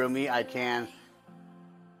 Hi roomie. I can.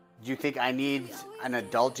 Do you think I need an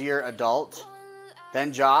adultier adult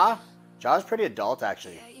than Ja? Ja's pretty adult,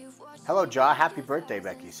 actually. Hello, Ja. Happy birthday,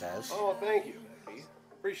 Becky says. Oh, thank you, Becky.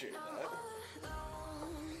 Appreciate that.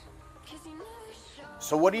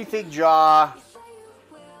 So what do you think Ja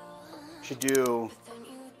should do?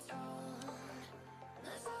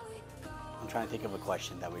 I'm trying to think of a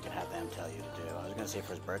question that we can have them tell you to do. I was going to say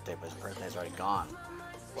for his birthday, but his birthday's already gone.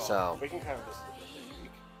 Well, So we can kind of just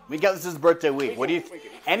week. we got this is birthday week. What do you?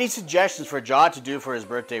 Any suggestions for Ja to do for his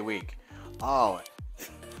birthday week? Oh,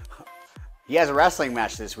 he has a wrestling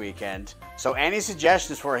match this weekend. So any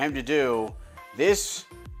suggestions for him to do this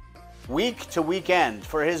week to weekend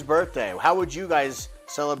for his birthday? How would you guys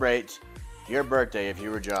celebrate your birthday if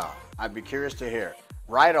you were Ja? I'd be curious to hear.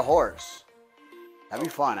 Ride a horse. That'd be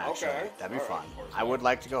fun, actually. Okay. That'd be All right. fun. I would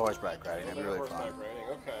like to go horseback riding. That'd be really fun. Horseback riding,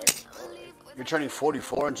 okay. All right. You're turning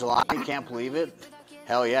 44 in July. You can't believe it?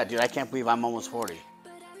 Hell yeah, dude. I can't believe I'm almost 40.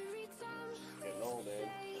 Getting old,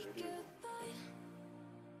 dude.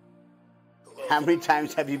 How many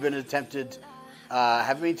times have you been attempted?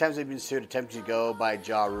 How many times have you been sued attempting to go by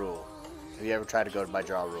Ja Rule? Have you ever tried to go by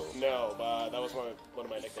Ja Rule? No, but that was one of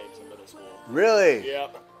my nicknames in middle school. Really?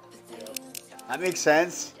 Yep. That makes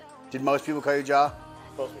sense. Did most people call you Ja?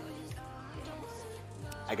 Most people.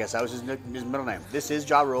 I guess that was his middle name. This is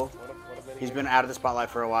Ja Rule. One of many He's been out of the spotlight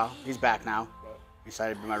for a while. He's back now.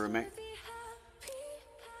 Decided to be my roommate.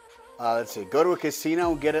 Let's see. Go to a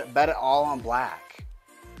casino and get it, bet it all on black.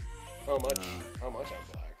 How much? How much on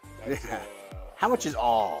black? That's, Yeah. How much is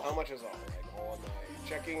all? How much is all? Like all my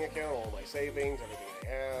checking account, all my savings, everything I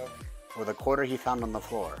have. With a quarter he found on the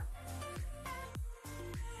floor.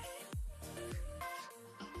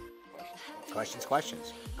 Questions.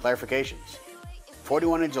 Clarifications.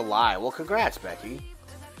 41 in July. Well, congrats, Becky.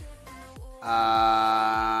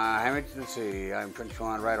 Let's see. I'm pretty sure I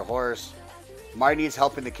want to ride a horse. Marty needs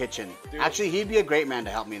help in the kitchen. Dude. Actually, he'd be a great man to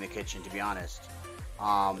help me in the kitchen, to be honest.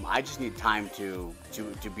 I just need time to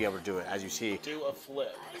be able to do it, as you see. Do a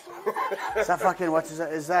flip. Is that fucking, what's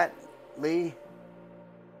that? Is that Lee?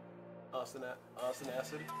 Austin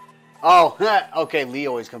Acid? Oh, okay, Lee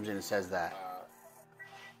always comes in and says that.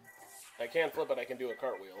 I can't flip it, I can do a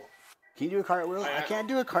cartwheel. Can you do a cartwheel? I can't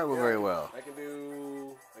do a cartwheel very well. I can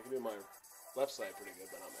do my left side pretty good,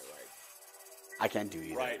 but not my right. I can't do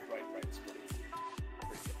either. Right. It's pretty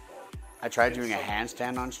difficult. I tried doing a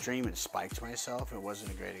handstand on stream and spiked myself. It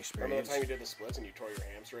wasn't a great experience. Remember the time you did the splits and you tore your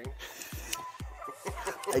hamstring?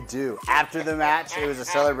 I do. After the match, it was a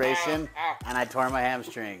celebration, and I tore my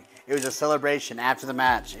hamstring. It was a celebration after the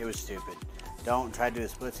match. It was stupid. Don't try to do a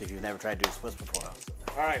splits if you've never tried to do a splits before.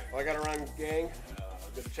 All right, well, I got to run, gang.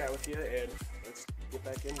 Good to chat with you, and let's get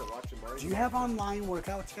back into watching Mario. Do you have online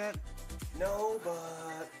workouts yet? No,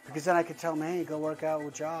 but... Because then I could tell them, hey, go work out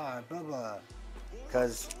with John, blah, blah.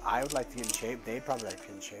 Because I would like to get in shape. They'd probably like to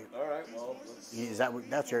get in shape. All right, well,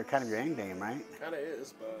 that's your kind of your end game, right? Kind of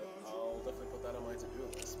is, but I'll definitely put that on my to-do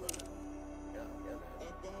list. But yeah, man.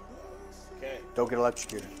 Okay. Don't get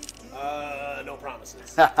electrocuted. No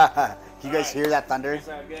promises. You guys hear that thunder?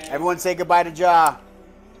 Everyone say goodbye to Ja.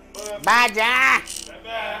 Bye, Ja.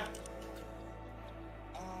 Bye-bye.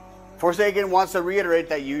 Forsaken wants to reiterate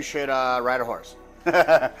that you should ride a horse.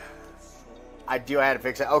 I had to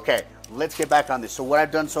fix it. Okay, let's get back on this. So what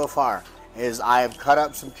I've done so far is I've cut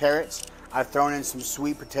up some carrots. I've thrown in some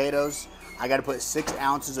sweet potatoes. I got to put 6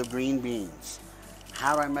 ounces of green beans.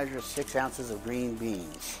 How do I measure 6 ounces of green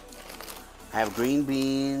beans? I have green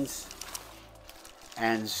beans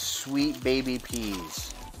and sweet baby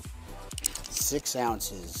peas. 6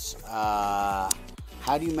 ounces. How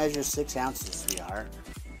do you measure 6 ounces, sweetheart?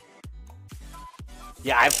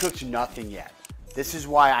 Yeah, I've cooked nothing yet. This is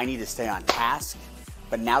why I need to stay on task.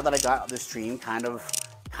 But now that I got the stream kind of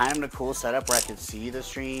in a cool setup where I can see the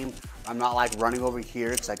stream, I'm not like running over here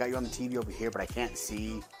because I got you on the TV over here, but I can't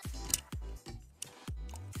see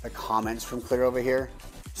the comments from clear over here.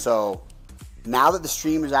 So now that the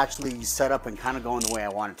stream is actually set up and kind of going the way I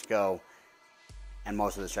want it to go, and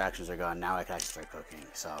most of the distractions are gone, now I can actually start cooking.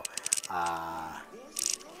 So,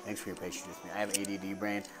 thanks for your patience with me. I have ADD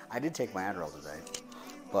brain. I did take my Adderall today,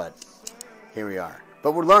 but here we are.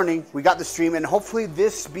 But we're learning. We got the stream, and hopefully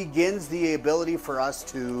this begins the ability for us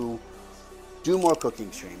to do more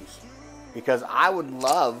cooking streams. Because I would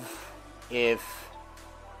love if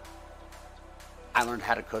I learned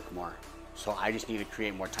how to cook more. So I just need to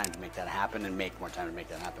create more time to make that happen and make more time to make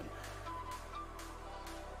that happen.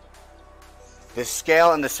 This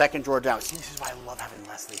scale in the second drawer down. See, this is why I love having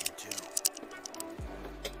Leslie here too.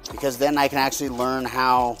 Because then I can actually learn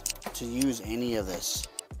how to use any of this.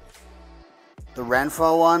 The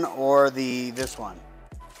Renfo one or this one.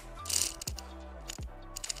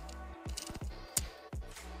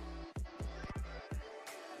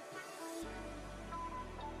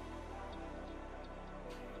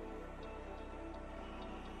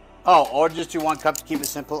 Oh, or just do 1 cup to keep it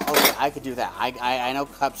simple. Okay, I could do that. I know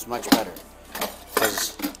cups much better.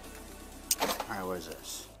 Because, all right, what is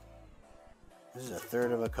this? This is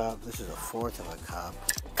 1/3 of a cup. This is 1/4 of a cup.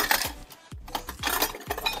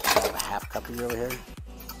 I have a 1/2 cup of you over here.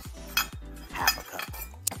 1/2 a cup.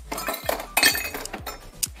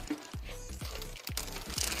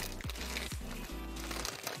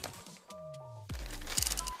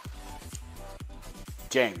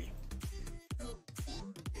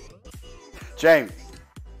 Jamie,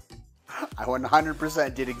 I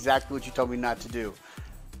 100% did exactly what you told me not to do.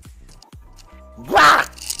 Blah!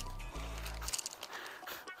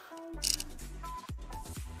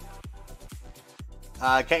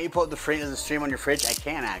 Can't you put the stream on your fridge? I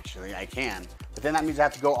can actually, I can. But then that means I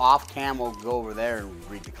have to go off cam or go over there and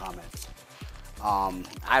read the comments.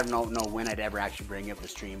 I don't know when I'd ever actually bring up the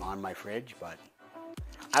stream on my fridge, but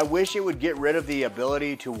I wish it would get rid of the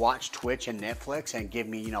ability to watch Twitch and Netflix and give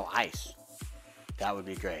me, ice. That would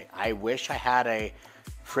be great. I wish I had a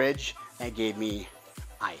fridge that gave me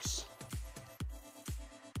ice.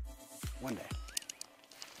 One day.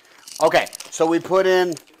 Okay, so we put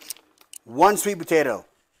in 1 sweet potato,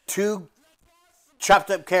 2 chopped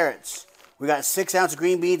up carrots. We got 6 ounces of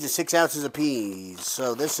green beans and 6 ounces of peas.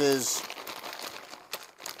 So this is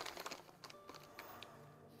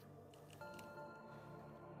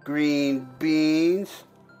green beans.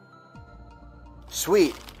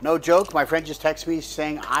 Sweet. No joke. My friend just texted me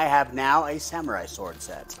saying I have now a samurai sword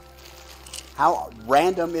set. How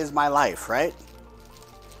random is my life, right?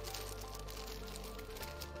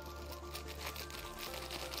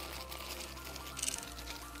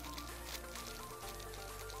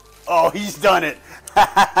 Oh, he's done it.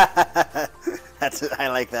 That's it. I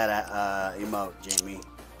like that emote, Jamie.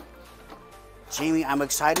 Jamie, I'm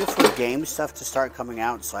excited for game stuff to start coming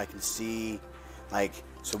out so I can see, like,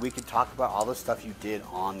 so we can talk about all the stuff you did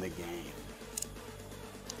on the game.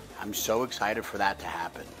 I'm so excited for that to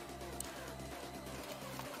happen.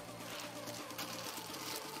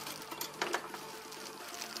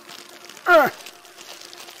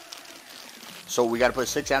 So we got to put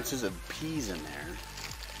 6 ounces of peas in there.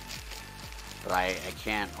 But I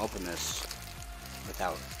can't open this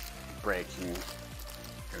without breaking.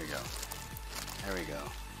 Here we go. There we go.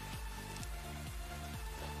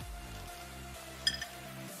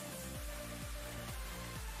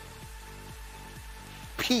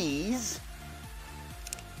 Peas.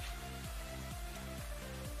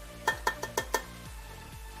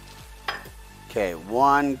 Okay,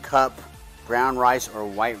 1 cup brown rice or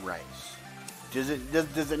white rice. Does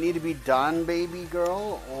it need to be done, baby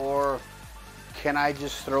girl, or can I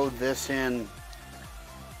just throw this in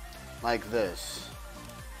like this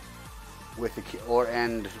with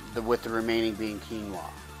the with the remaining being quinoa?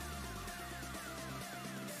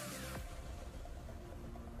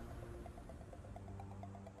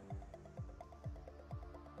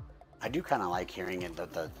 I do kind of like hearing it,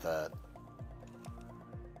 the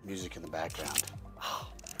music in the background. Oh,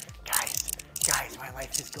 guys, my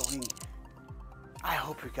life is going. I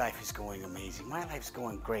hope your life is going amazing. My life's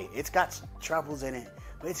going great. It's got some troubles in it,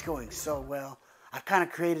 but it's going so well. I've kind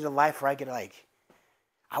of created a life where I get like,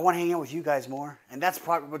 I want to hang out with you guys more, and that's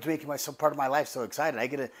part what's making part of my life so excited. I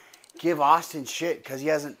get to give Austin shit because he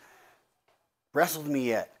hasn't wrestled me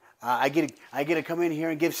yet. I get to come in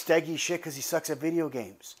here and give Steggy shit because he sucks at video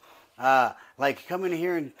games. Like come in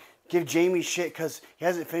here and give Jamie shit because he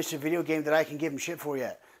hasn't finished a video game that I can give him shit for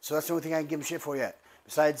yet. So that's the only thing I can give him shit for yet.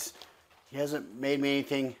 Besides, he hasn't made me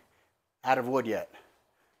anything out of wood yet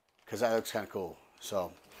because that looks kind of cool.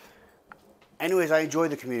 So, anyways, I enjoy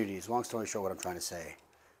the communities. Long story short, what I'm trying to say.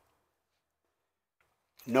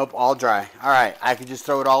 Nope, all dry. All right, I could just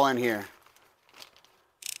throw it all in here.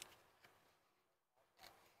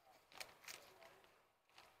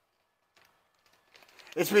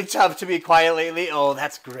 It's been tough to be quiet lately. Oh,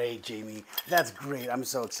 that's great, Jamie. That's great. I'm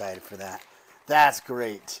so excited for that. That's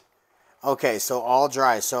great. Okay, so all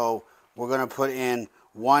dry. So we're going to put in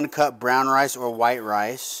 1 cup brown rice or white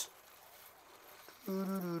rice.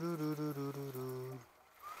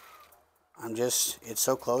 It's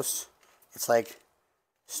so close. It's like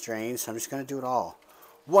strange. So I'm just going to do it all.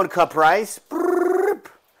 1 cup rice.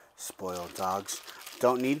 Spoiled dogs.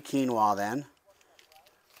 Don't need quinoa then.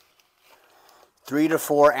 3 to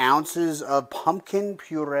 4 ounces of pumpkin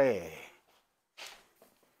puree.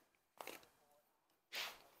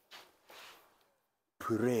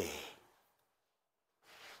 Puree.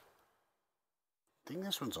 I think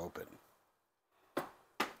this one's open.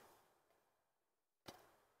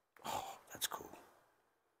 Oh, that's cool.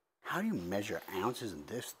 How do you measure ounces in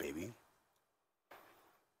this, baby?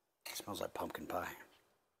 It smells like pumpkin pie.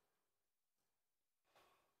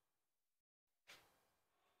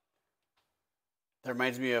 That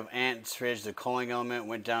reminds me of Ant's fridge. The cooling element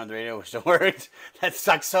went down the radio, which worked. That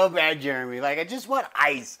sucks so bad, Jeremy. Like, I just want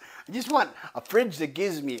ice. I just want a fridge that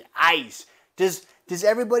gives me ice. Does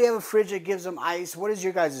everybody have a fridge that gives them ice? What is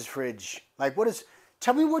your guys' fridge? Like,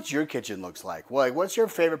 tell me what your kitchen looks like. Like, what's your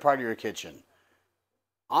favorite part of your kitchen?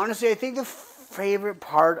 Honestly, I think the favorite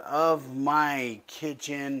part of my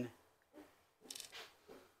kitchen,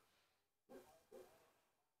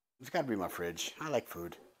 it's got to be my fridge. I like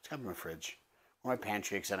food. It's got to be my fridge. Or my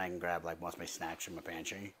pantry, because then I can grab like most of my snacks from my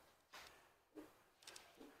pantry.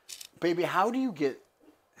 Baby, how do you get...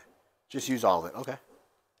 Just use all of it. Okay.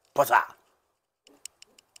 Pasa.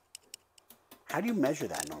 How do you measure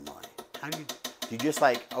that normally? Do you just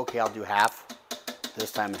like, okay, I'll do half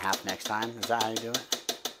this time and half next time? Is that how you do it?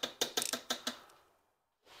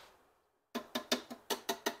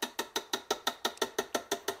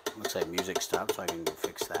 Looks like music stopped, so I can go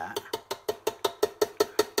fix that.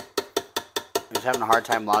 I was having a hard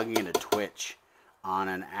time logging into Twitch on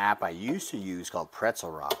an app I used to use called Pretzel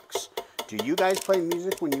Rocks. Do you guys play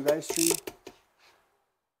music when you guys stream?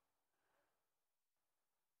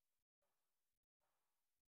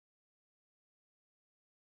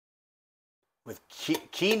 With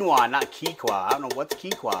quinoa, not kikwa. I don't know what's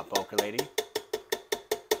kikwa, poker lady.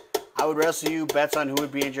 I would wrestle you. Bets on who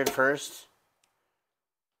would be injured first.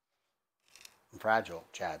 I'm fragile,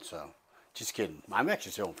 Chad, so just kidding. I'm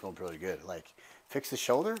actually still feeling pretty good. Like, fix the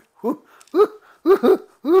shoulder?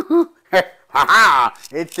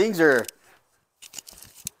 Things are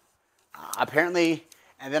apparently,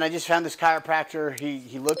 and then I just found this chiropractor.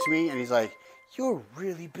 He looked at me and he's like, "You're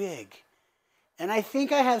really big." And I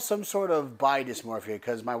think I have some sort of body dysmorphia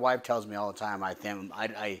because my wife tells me all the time I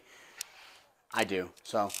do.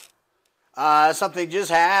 So, something just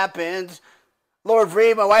happened. Lord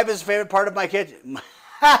Vree, my wife is the favorite part of my kitchen.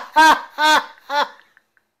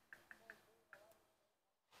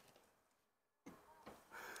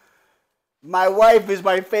 My wife is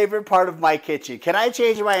my favorite part of my kitchen. Can I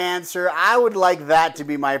change my answer? I would like that to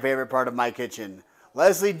be my favorite part of my kitchen.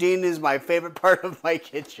 Leslie Dean is my favorite part of my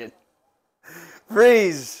kitchen.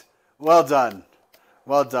 Freeze. Well done.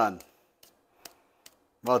 Well done.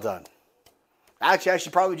 Well done. Actually, I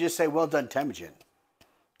should probably just say well done, Temujin.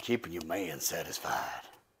 Keeping your man satisfied.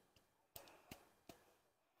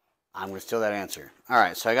 I'm going to steal that answer. All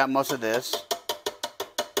right, so I got most of this.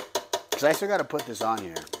 Because I still got to put this on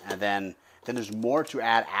here. And then there's more to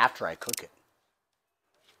add after I cook it.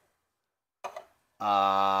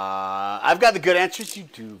 I've got the good answers. You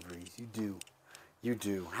do, Breeze. You do. You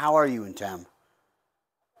do. How are you, Intem?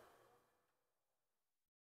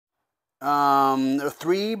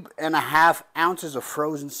 3.5 ounces of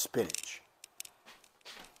frozen spinach.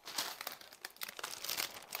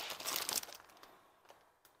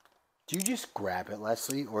 Do you just grab it,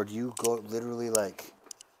 Leslie, or do you go literally like...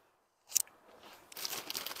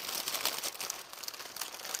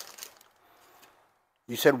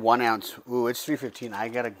 You said 1 ounce. Ooh, it's 3:15. I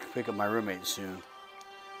gotta pick up my roommate soon.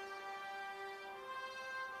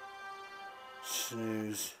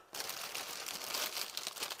 Snooze.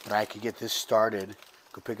 But I could get this started,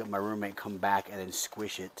 go pick up my roommate, come back, and then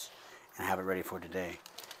squish it and have it ready for today.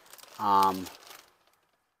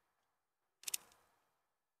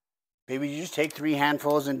 Baby, you just take 3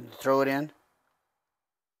 handfuls and throw it in?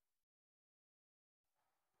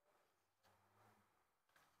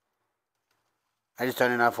 I just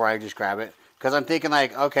done enough where I just grab it. Because I'm thinking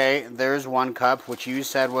like, okay, there's 1 cup, which you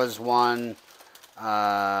said was 1.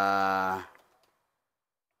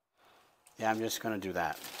 Yeah, I'm just going to do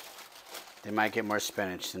that. They might get more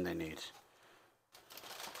spinach than they need.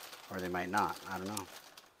 Or they might not. I don't know.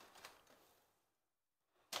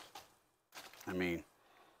 I mean,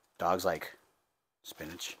 dogs like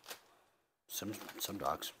spinach. Some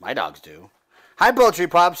dogs. My dogs do. Hi, Poultry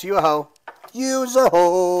Pops. You a hoe. You's a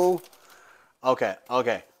hoe. Okay.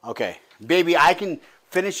 Baby, I can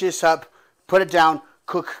finish this up, put it down,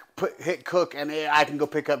 cook, hit cook, and I can go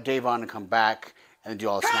pick up Davon and come back and do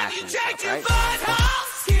all the smashing and stuff, right?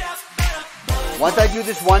 Once I do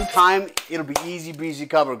this 1 time, it'll be easy breezy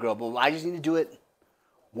cover girl. But I just need to do it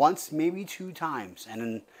once, maybe 2 times,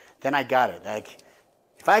 and then I got it. Like,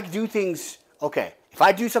 if I do things, okay. If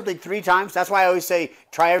I do something 3 times, that's why I always say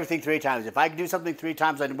try everything 3 times. If I can do something 3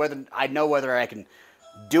 times, I know whether I can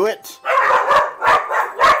do it.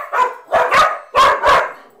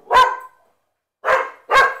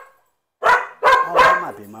 Oh, that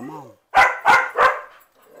might be my mom.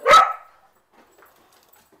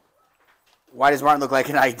 Why does Martin look like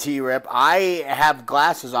an IT rep? I have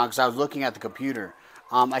glasses on because I was looking at the computer.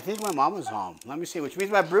 I think my mom is home. Let me see, which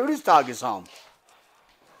means my Brutus dog is home.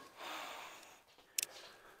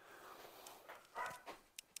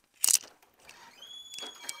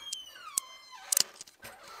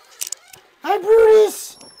 Hi,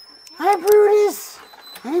 Brutus. Hi, Brutus.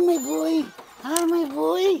 Hi, my boy. Hi, my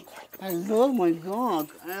boy. I love my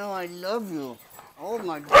dog. Oh, I love you. Oh,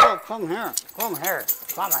 my dog. Come here. Come here.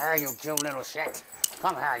 Come here, you cute little shit.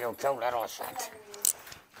 Come here, you cute little shit.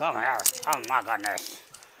 Come here. Oh, my goodness.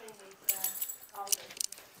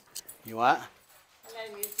 You what?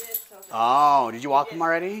 Oh, did you walk him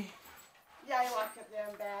already? Yeah, I walked up there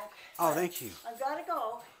and back. Oh, thank you. I've got to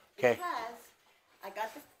go. Okay. Because I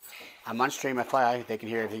got the... I'm on stream, FYI. They can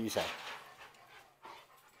hear everything you say.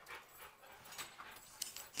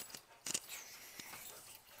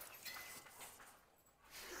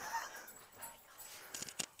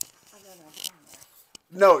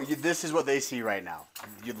 No, this is what they see right now.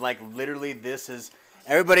 You'd like literally this is...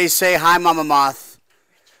 Everybody say hi, Mama Moth.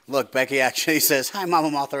 Look, Becky actually says hi,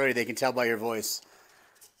 Mama Moth already. They can tell by your voice.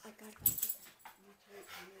 I got the...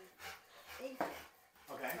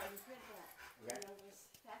 Okay. And I'll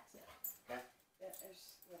just fax it. Okay. There's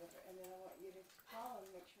whatever. And then I want you to call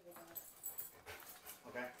and make sure they got it.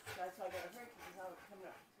 Okay. So that's why I got to hurry because it's all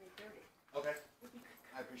coming up to 3:30. Okay.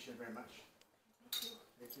 I appreciate it very much.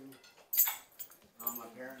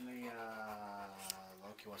 Apparently,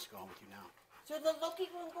 Loki wants to go home with you now. So the Loki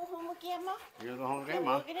gonna go home with Grandma? You're gonna go home with Yeah,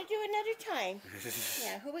 Grandma. we're gonna do another time.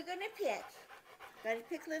 Yeah, who we gonna pick? Gotta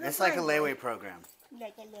pick little. It's like a blind boy. layaway program.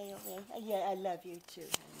 Like a layaway. Yeah, I love you too,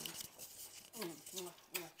 honey.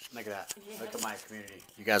 Look at that. Look at my community.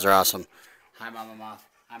 You guys are awesome. Hi, Mama Moth.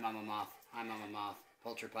 Hi, Mama Moth. Hi, Mama Moth.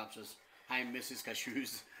 Poultry Pupses. Hi, Mrs.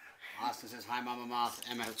 Cashews. Austin says hi, Mama Moth.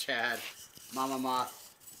 MF Chad. Mama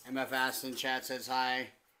Moth. MF Aston. Chad says hi.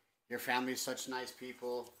 Your family's such nice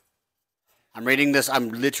people. I'm reading this. I'm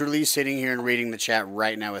literally sitting here and reading the chat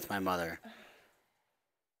right now with my mother.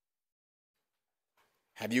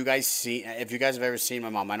 Have you guys seen? If you guys have ever seen my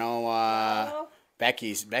mom, I know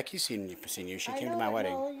Becky's seen you. She came to my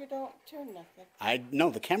wedding. No, you don't turn nothing. I know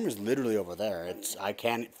the camera's literally over there. It's I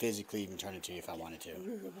can't physically even turn it to you if I wanted to.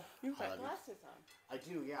 You've got glasses on. I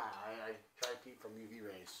do, yeah. I try to keep from UV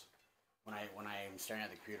rays when I'm staring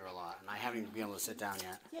at the computer a lot, and I haven't even been able to sit down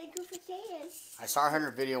yet. Yeah, good for saying. I saw her in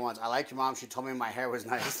her video once. I liked your mom. She told me my hair was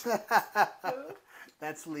nice. Who?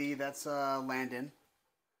 That's Lee. That's Landon.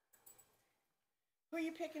 Who are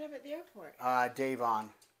you picking up at the airport? Dave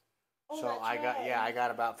on. Oh, So that's I got right. I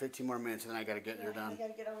got about 15 more minutes, and then I got to get her I done.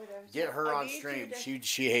 gotta get over there. Get So her I on need you stream. to-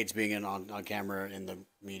 She hates being on camera in the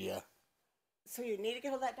media. So you need to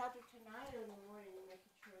get hold of that doctor tonight or in the morning, and making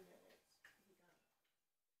sure that it's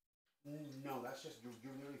done. No, that's just you're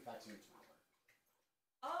really faxing it to my work.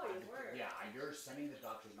 Oh, your work. Yeah, you're sending the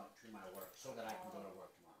doctor's note to my work so that I can go to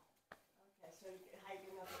work tomorrow. Okay, so how do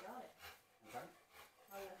you know they got it? Okay.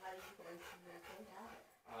 How do you go into the they have it?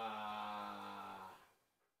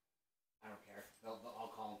 I don't care.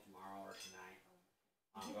 I'll call them tomorrow or tonight.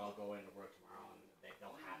 I'll go into work tomorrow and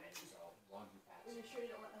they'll have it. So as long as you fax Are you it. sure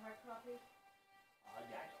you don't want the hard copy? Yeah, I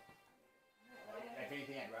don't. If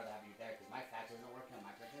anything, I'd rather have you there because my fax isn't working on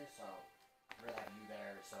my printer. So I'd rather have you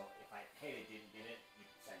there. So if hey, they didn't get it, you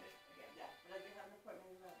can send it again. Yeah, but I do have an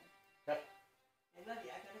appointment at 11. Okay. I love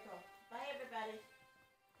you. I gotta go. Bye, everybody.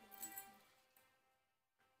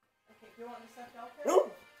 Okay, do you want the stuffed dolphin?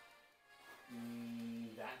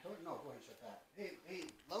 That door? No, go ahead and shut that. Hey,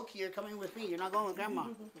 Loki, you're coming with me. You're not going with Grandma.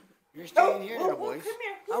 You're staying here, little boys. Come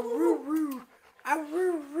here. Aroo-roo.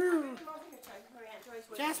 Aroo-roo. Come over here, Charlie. Hurry, Aunt Joy's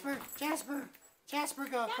with Jasper,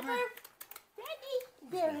 go. Come here. Daddy.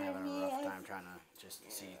 He's been having a rough time trying to just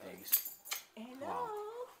see things. Hello. Wow.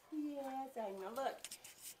 Yes, I know. Look.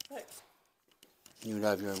 You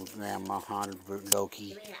love your grandma, huh,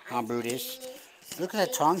 Loki? Huh, Brutus? Look at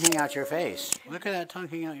that tongue hang out your face. Look at that tongue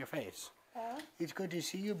hang out your face. It's good to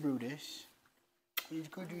see you, Brutus. It's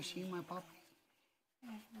good to see my puppy.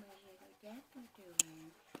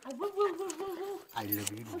 I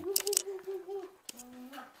love you.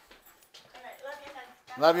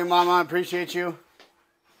 Love you, Mama. Appreciate you.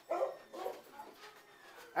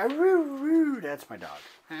 Aroo-roo. That's my dog.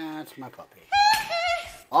 That's my puppy.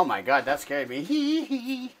 Oh my God, that scared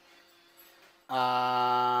me.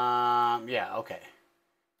 Yeah, okay.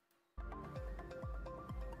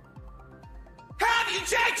 Have you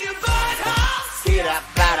checked your butthole? Get up,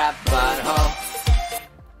 butthole.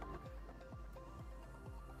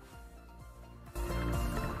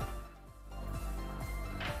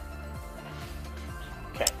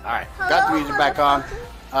 Okay, alright. Got the music back on.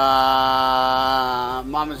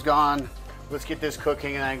 Mama's gone. Let's get this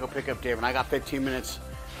cooking and then go pick up David. I got 15 minutes.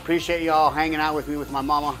 Appreciate y'all hanging out with me with my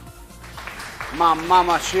mama. My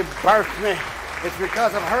mama, she birthed me. It's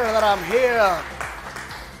because of her that I'm here.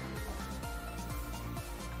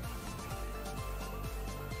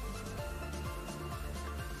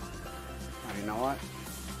 Oh, you know what?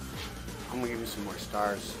 I'm gonna give you some more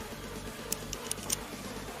stars.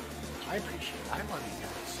 I appreciate it. I love you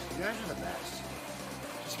guys. You guys are the best.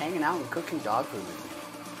 Just hanging out and cooking dog food with me.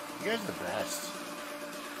 You guys are the best.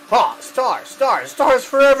 Oh, stars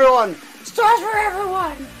for everyone. Stars for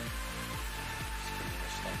everyone.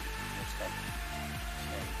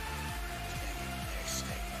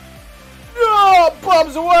 No,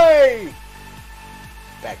 bums away.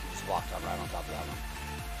 Becky just walked on right on top of that one.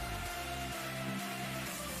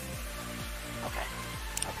 Okay,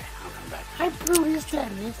 I'll come back. Hi, Brutus.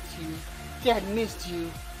 Dad missed you. Dad missed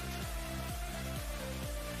you.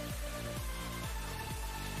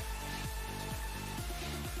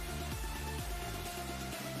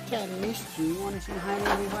 Dad missed you. You want to say hi to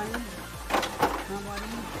everybody?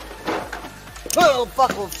 Oh, fuck.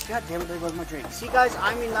 Well, God damn it, there goes my drink. See, guys,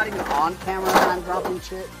 I mean, not even on camera and I'm dropping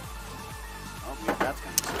shit. Oh, yeah, that's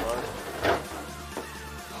going to explode.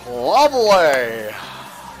 Lovely.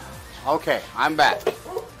 Okay, I'm back.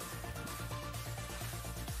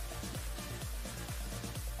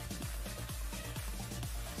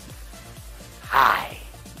 Hi.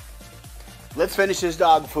 let's finish this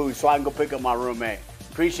dog food so I can go pick up my roommate.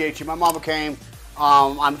 Appreciate you. My mama came.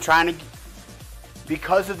 I'm trying to,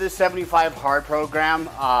 because of this 75 hard program,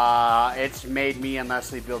 it's made me and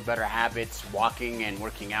Leslie build better habits, walking and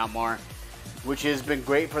working out more, which has been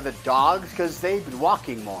great for the dogs because they've been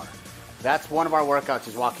walking more. That's one of our workouts,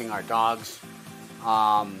 is walking our dogs.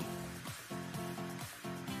 And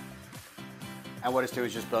what it's doing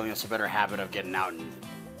is just building us a better habit of getting out and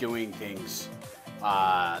doing things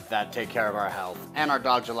that take care of our health. And our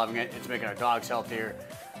dogs are loving it. It's making our dogs healthier.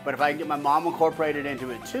 But if I can get my mom incorporated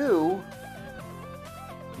into it too,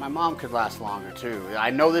 my mom could last longer too.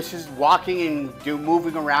 I know this is walking and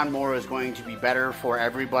moving around more is going to be better for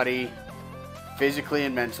everybody, physically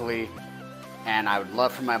and mentally. And I would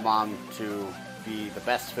love for my mom to be the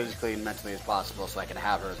best physically and mentally as possible so I can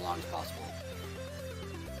have her as long as possible.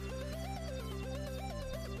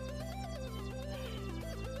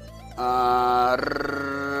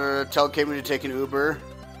 Tell Kevin to take an Uber.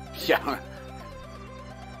 Yeah.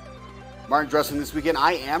 Martin's wrestling this weekend.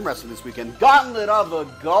 I am wrestling this weekend. Gauntlet of the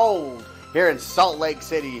Gold here in Salt Lake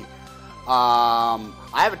City. I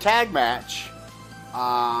have a tag match.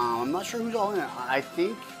 I'm not sure who's all in it. I'm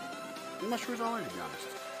not sure who's all in it, to be honest.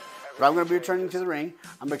 But I'm going to be returning to the ring.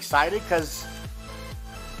 I'm excited because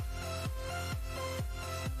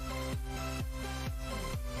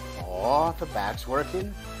the back's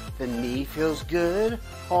working. The knee feels good.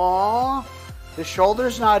 The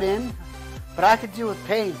shoulder's not in. But I could deal with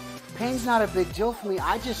pain. Pain's not a big deal for me.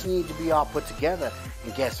 I just need to be all put together.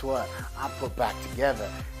 And guess what? I'm put back together.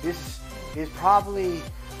 This is probably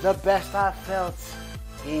the best I've felt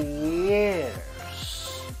in years.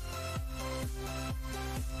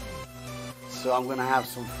 So I'm going to have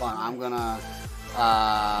some fun. I'm going to...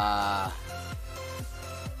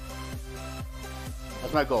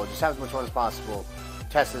 that's my goal. Just have as much fun as possible.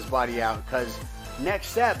 Test this body out. Because next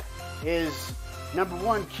step is... Number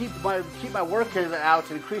one, keep my workouts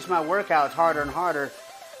and increase my workouts harder and harder.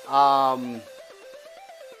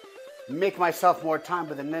 Make myself more time,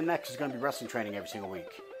 but then next is going to be wrestling training every single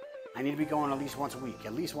week. I need to be going at least once a week,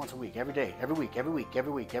 every day, every week,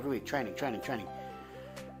 training.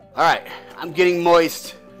 All right, I'm getting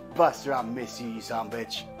moist. Buster, I'll miss you, you son of a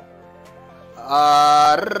bitch.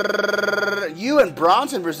 You and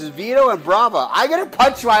Bronson versus Vito and Brava. I gotta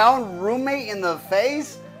punch my own roommate in the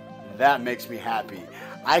face? That makes me happy.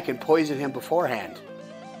 I can poison him beforehand.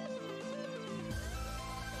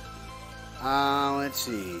 Let's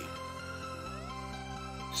see.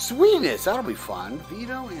 Sweetness, that'll be fun.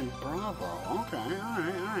 Vito and Bravo. Okay,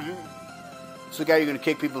 alright. So, guy, you're going to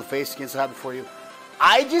kick people in the face against the habit for you.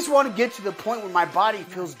 I just want to get to the point where my body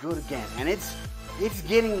feels good again. And it's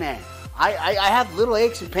getting there. I have little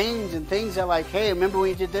aches and pains and things that like, hey, remember when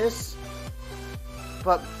you did this?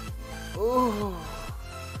 But, ooh.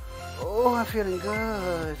 Oh, I'm feeling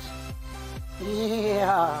good.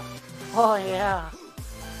 Yeah. Oh, yeah.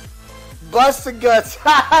 Bust the guts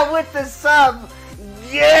with the sub.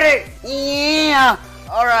 Get it. Yeah.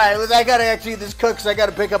 All right. I got to actually this cook because I got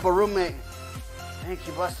to pick up a roommate. Thank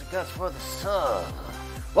you, Bust the Guts, for the sub.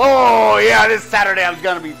 Oh, yeah. This Saturday is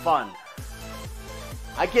going to be fun.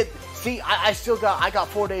 I got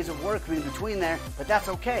 4 days of work in between there, but that's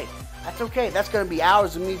okay. That's okay. That's going to be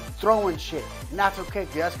hours of me throwing shit. And that's okay,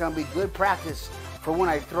 because that's going to be good practice for when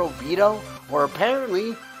I throw Vito or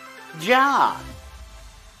apparently John.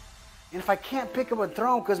 And if I can't pick up and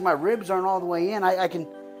throw him because my ribs aren't all the way in, I can...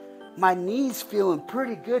 My knee's feeling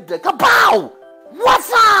pretty good to... Kapow!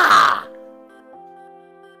 What's up?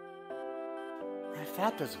 And if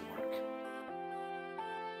that doesn't work,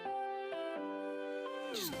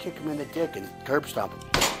 just kick him in the dick and curb stomp him.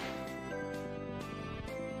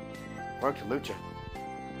 Worked at Lucha.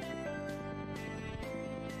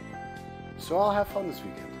 So I'll have fun this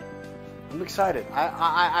weekend. I'm excited.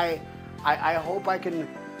 I hope I can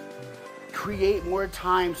create more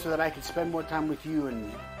time so that I can spend more time with you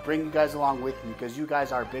and bring you guys along with me, because you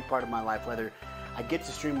guys are a big part of my life. Whether I get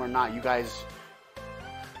to stream or not, you guys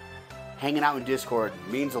hanging out in Discord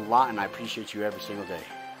means a lot, and I appreciate you every single day.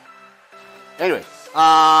 Anyway,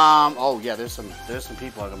 oh yeah, there's some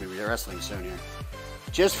people are gonna be wrestling soon here.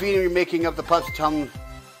 Just feeding and making up the pups. Tell them.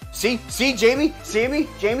 See, Jamie? See me?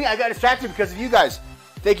 Jamie, I got distracted because of you guys.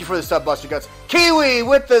 Thank you for the sub, Buster Guts. Kiwi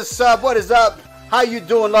with the sub. What is up? How you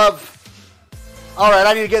doing, love? All right,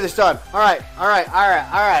 I need to get this done. All right.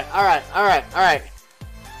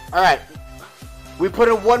 We put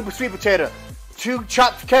in 1 sweet potato, 2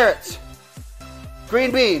 chopped carrots,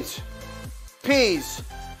 green beans, peas,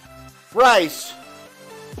 rice,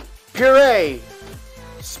 puree,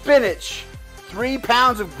 spinach, 3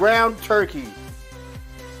 pounds of ground turkey.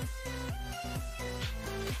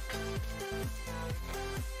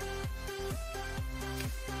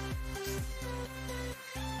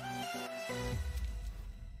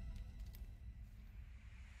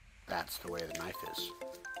 That's the way the knife is.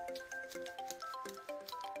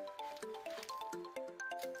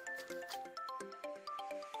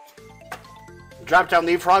 Drop down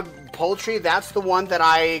leapfrog poultry, that's the one that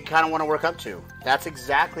I kind of want to work up to. That's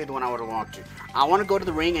exactly the one I want to walk to. I want to go to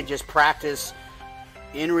the ring and just practice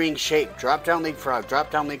in-ring shape. Drop down leapfrog, drop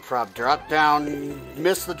down leapfrog, drop down,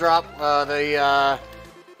 miss the drop, the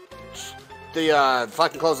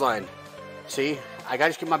fucking clothesline. See, I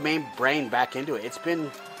gotta just get my main brain back into it. It's been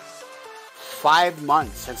 5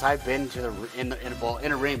 months since I've been to the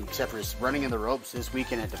in a ring, except for running in the ropes this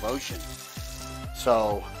weekend at Devotion.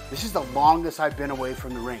 So this is the longest I've been away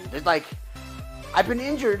from the ring. It's like, I've been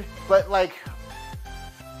injured, but like,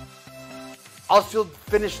 I'll still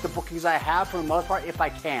finish the bookings I have for the most part if I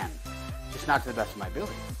can. Just not to the best of my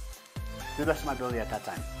ability. To the best of my ability at that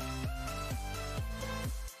time.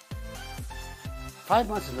 5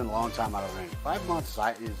 months has been a long time out of the ring. 5 months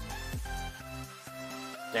is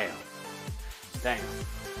damn. Damn.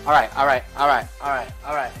 Alright.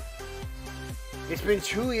 It's been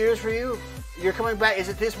 2 years for you? You're coming back. Is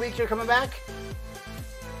it this week you're coming back?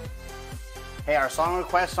 Hey, our song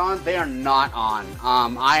requests on? They are not on.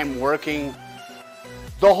 I am working.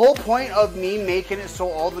 The whole point of me making it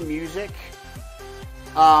so all the music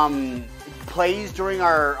plays during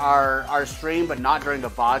our stream, but not during the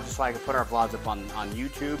VODs, so I can put our VODs up on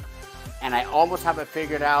YouTube. And I almost have it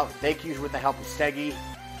figured out. Thank you with the help of Steggy.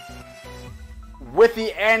 With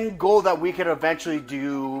the end goal that we could eventually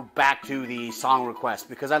do back to the song request,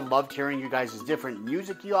 because I loved hearing you guys' different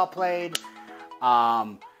music you all played,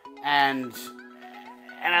 and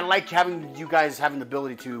I like having you guys having the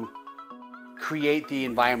ability to create the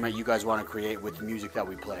environment you guys want to create with the music that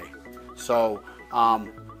we play. So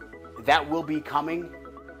that will be coming.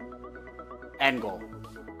 End goal.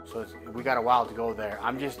 So we got a while to go there.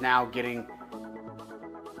 I'm just now getting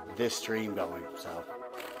this stream going. So.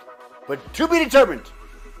 But to be determined.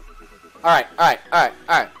 All right.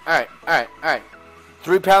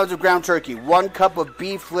 3 pounds of ground turkey. 1 cup of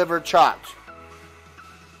beef liver chopped.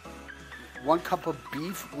 1 cup of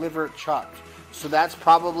beef liver chopped. So that's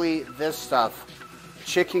probably this stuff.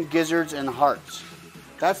 Chicken gizzards and hearts.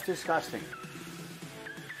 That's disgusting.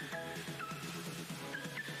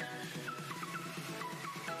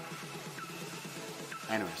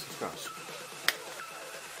 Anyways, it's gross.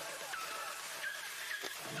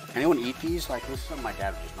 Anyone eat these? Like, this is something my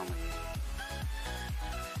dad would just normally eat.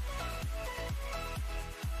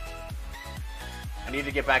 I need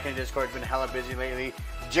to get back into Discord. It's been hella busy lately.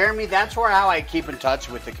 Jeremy, that's how I keep in touch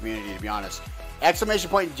with the community, to be honest. Exclamation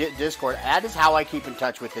point Discord. That is how I keep in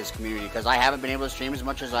touch with this community, because I haven't been able to stream as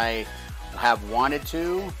much as I have wanted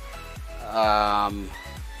to.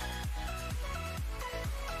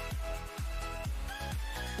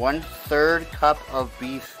 1/3 cup of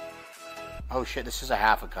beef. Oh shit, this is a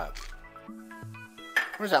half a cup.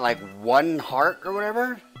 What is that, like 1 heart or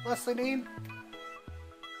whatever, Leslie Dean?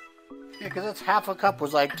 Yeah, because that's half a cup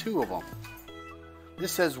was like 2 of them.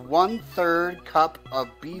 This says 1/3 cup of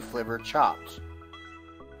beef liver chopped.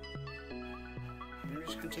 You're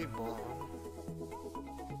just gonna take both of them.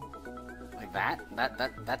 Like that?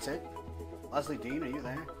 That's it? Leslie Dean, are you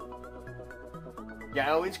there?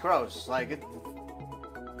 Yeah, oh, it's gross. Like, it,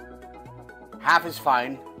 half is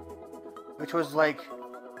fine. Which was like,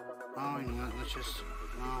 oh, you know what, let's just,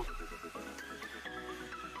 oh.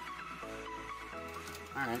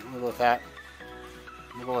 Alright, we'll go with that.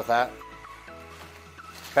 We'll go with that.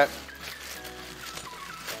 Okay.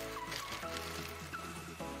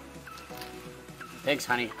 Thanks,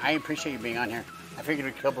 honey. I appreciate you being on here. I figured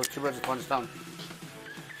we'd kill 2 birds with 1 stone.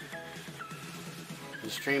 We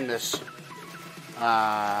streamed this,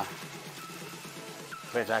 but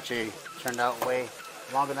it's actually turned out way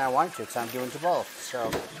longer than I wanted to, because I'm doing to both,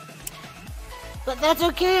 so. But that's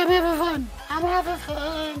okay, I'm having fun. I'm having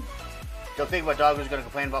fun. Don't think my dog was going to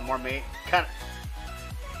complain about more meat. Kind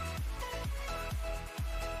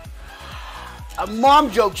of. A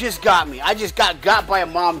mom joke just got me. I just got by a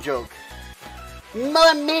mom joke.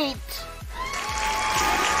 More meat.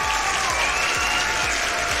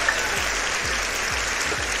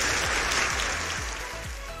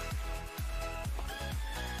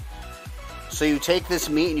 So you take this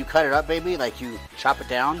meat and you cut it up, baby? Like you chop it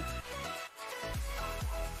down?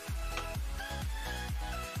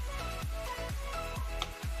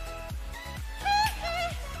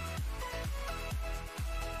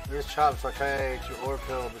 This chops, so I try to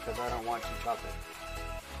overfill because I don't want to chop it.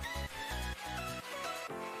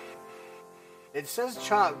 It says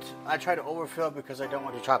chopped. I try to overfill because I don't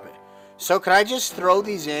want to chop it. So can I just throw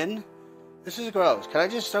these in? This is gross. Can I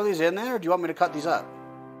just throw these in there, or do you want me to cut these up?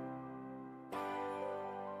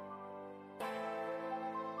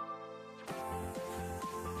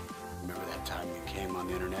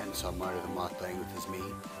 muttered the moth playing with his meat.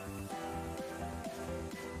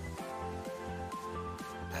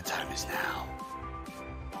 That time is now.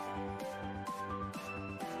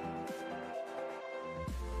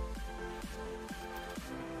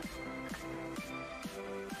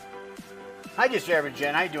 Hi, just average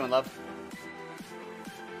Jen. How you doing, love?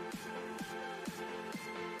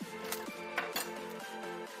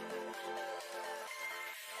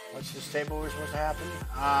 What's this table we're supposed to happen?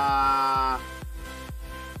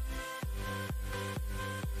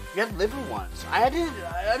 You had liver ones. I did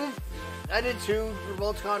too.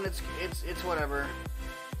 Voltcon, it's whatever.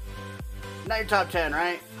 Not your top 10,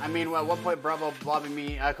 right? I mean, at one point, Bravo lobbing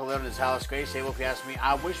me Alcalon in his house. Great stable, if you ask me.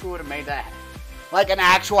 I wish we would have made that. Like an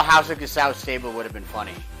actual House of Gasau stable would have been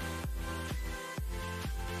funny.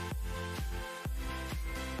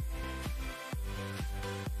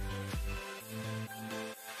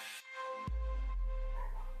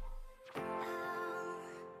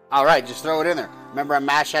 All right, just throw it in there. Remember, I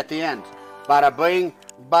mash at the end. Bada bing,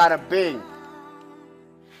 bada bing.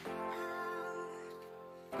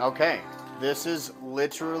 Okay, this is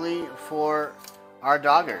literally for our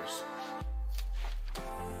doggers.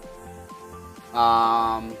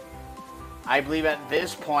 I believe at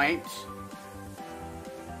this point,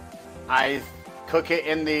 I cook it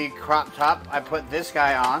in the crop top. I put this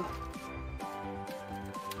guy on.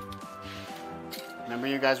 Remember,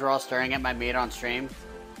 you guys were all staring at my meat on stream?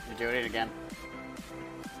 You're doing it again.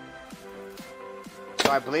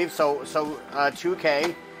 So I believe,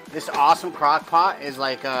 2K, this awesome crock pot is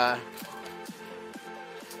like, I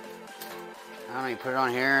don't know, you put it on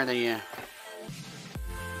here, and then you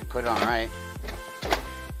put it on right.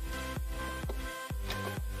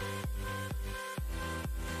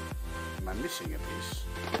 Am I missing a piece?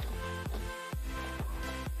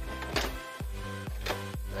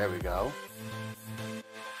 There we go.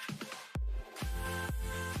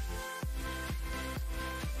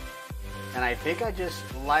 And I think I just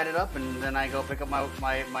light it up and then I go pick up my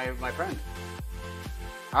friend.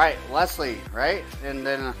 Alright, Leslie, right? And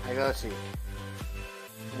then I go, let's see.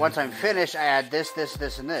 Once I'm finished, I add this,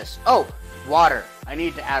 and this. Oh, water. I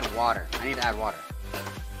need to add water.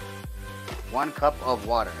 1 cup of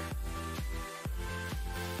water.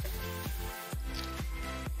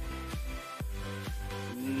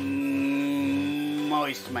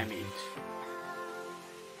 Moist my meat.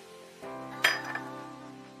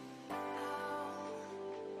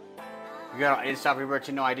 You got an insta rebirth,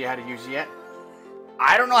 no idea how to use it yet?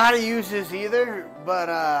 I don't know how to use this either, but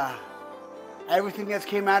everything that's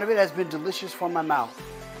came out of it has been delicious for my mouth.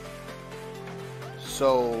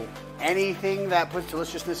 So anything that puts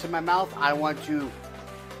deliciousness in my mouth, I want to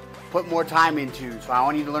put more time into. So I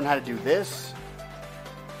need to learn how to do this.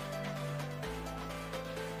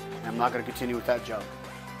 And I'm not going to continue with that joke.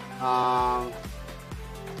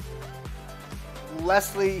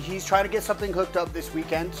 Leslie, he's trying to get something hooked up this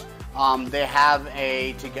weekend. They have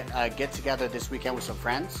a get together this weekend with some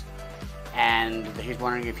friends, and he's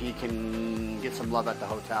wondering if he can get some love at the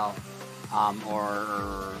hotel,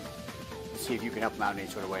 or see if you can help him out in any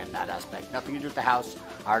sort of way in that aspect. Nothing to do with the house.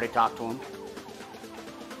 I already talked to him.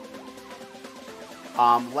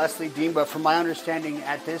 Leslie Dean, but from my understanding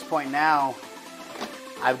at this point now,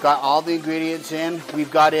 I've got all the ingredients in.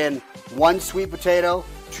 We've got in 1 sweet potato,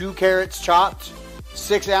 2 carrots chopped,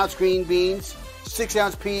 6-ounce green beans,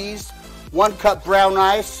 6-ounce peas, 1 cup brown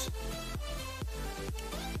rice,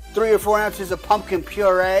 3 or 4 ounces of pumpkin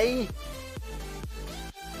puree,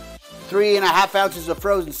 3.5 ounces of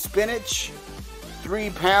frozen spinach, 3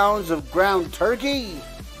 pounds of ground turkey,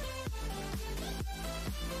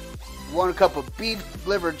 1 cup of beef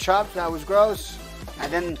liver chopped, that was gross,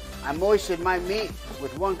 and then I moistened my meat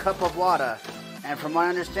with 1 cup of water, and from what I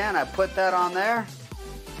understand, I put that on there,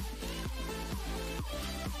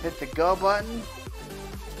 hit the go button,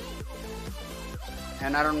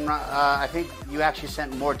 and I don't know, I think you actually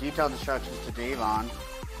sent more detailed instructions to Dave on.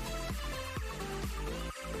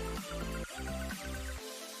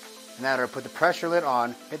 Now to put the pressure lid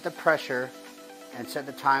on, hit the pressure, and set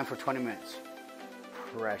the time for 20 minutes.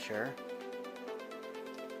 Pressure.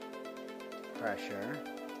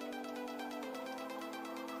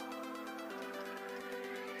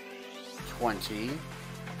 20.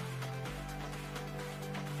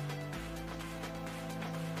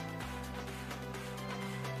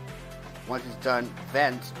 Once it's done,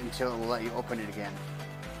 vent until it will let you open it again.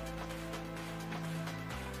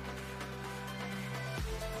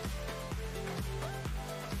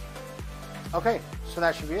 Okay, so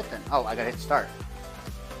that should be it then. Oh, I gotta hit start.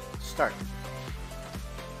 Start.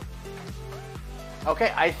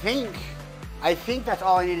 Okay, I think that's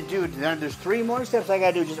all I need to do. Then there's 3 more steps I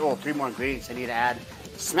gotta do. 3 more ingredients I need to add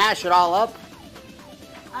Smash it all up?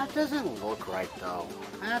 That doesn't look right, though.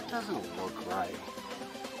 That doesn't look right.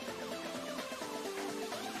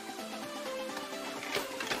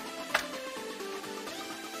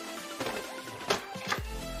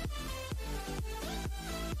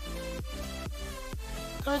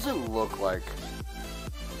 Doesn't look like.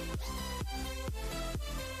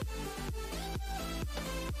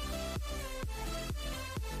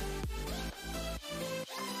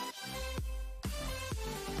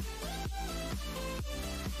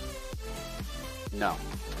 No,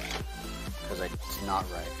 because it's not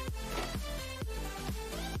right.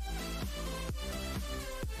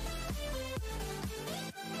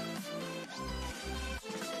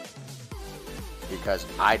 Because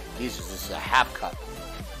this is a half cup.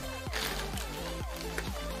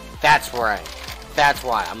 That's right. That's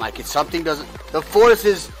why. I'm like, if something doesn't, the force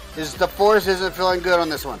isn't feeling good on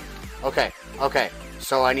this one. Okay.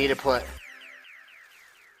 So I need to put.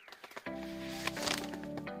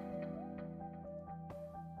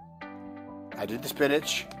 I did the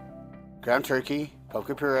spinach, ground turkey,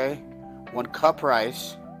 pumpkin puree, 1 cup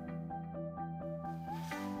rice,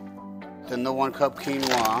 then the 1 cup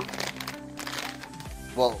quinoa.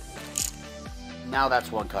 Well, now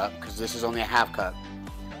that's 1 cup because this is only a half cup.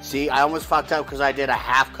 See, I almost fucked up because I did a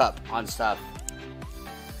half cup on stuff.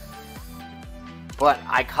 But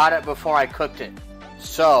I caught it before I cooked it.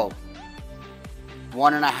 So,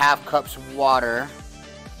 1.5 cups water.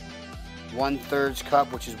 1/3 cup,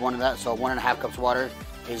 which is 1 of that, so 1.5 cups water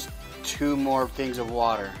is 2 more things of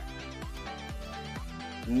water.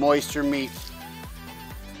 Moisture meat.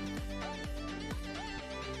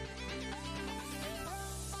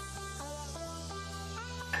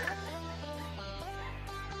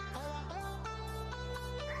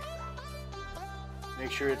 Make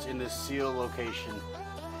sure it's in the seal location.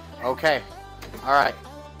 Okay, all right.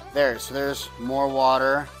 So there's more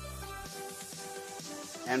water.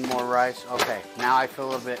 And more rice. Okay, now I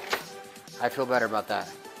feel better about that.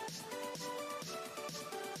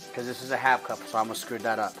 Because this is a half cup, so I almost screwed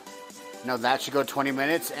that up. No, that should go 20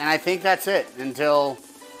 minutes, and I think that's it until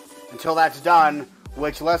that's done,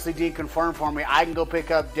 which Leslie Dean confirmed for me. I can go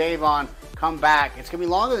pick up Davon, come back. It's going to be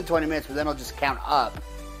longer than 20 minutes, but then I'll just count up.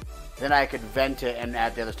 Then I could vent it and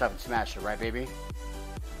add the other stuff and smash it, right, baby?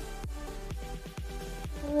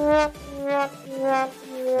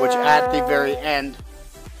 Which at the very end...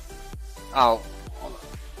 Oh.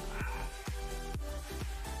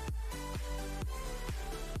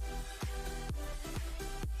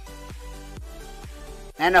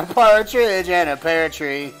 And a partridge and a pear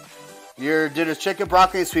tree. Your dinner's chicken,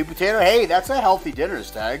 broccoli, and sweet potato. Hey, that's a healthy dinner,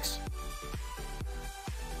 Stags.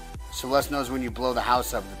 Celeste knows when you blow the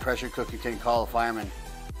house up, the pressure cooker can call a fireman.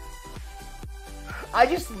 I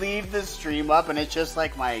just leave the stream up and it's just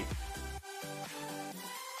like my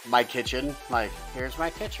kitchen. Like, here's my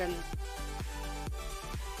kitchen.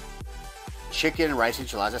 Chicken and rice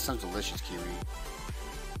enchiladas. That sounds delicious, Kiwi.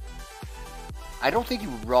 I don't think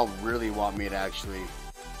you all really want me to actually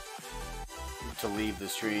leave the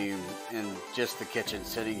stream in just the kitchen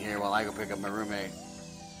sitting here while I go pick up my roommate.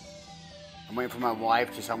 I'm waiting for my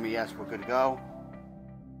wife to tell me yes, we're good to go.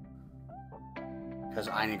 Because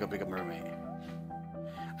I need to go pick up my roommate.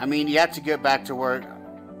 I mean, you have to get back to work.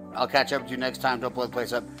 I'll catch up with you next time. Don't blow the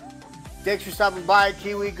place up. Thanks for stopping by,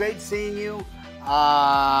 Kiwi. Great seeing you.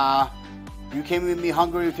 You came with me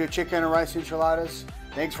hungry with your chicken and rice enchiladas.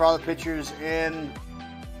 Thanks for all the pictures in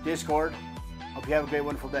Discord. Hope you have a great,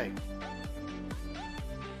 wonderful day.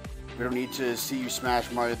 We don't need to see you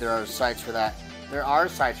smash Mario. There are sites for that. There are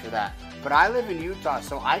sites for that. But I live in Utah,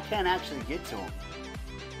 so I can't actually get to them.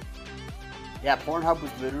 Yeah, Pornhub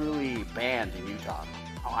was literally banned in Utah.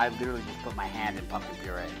 Oh, I literally just put my hand in pumpkin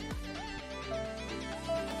puree.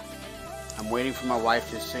 I'm waiting for my wife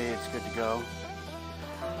to say it's good to go.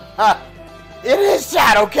 Ha! It is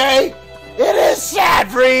sad, okay? It is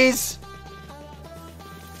sad, Freeze!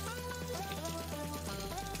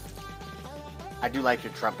 I do like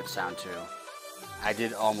your trumpet sound, too. I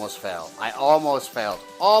did almost fail. I almost failed.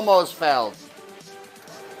 Almost failed.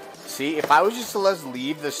 See, if I was just to let's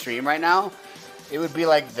leave the stream right now, it would be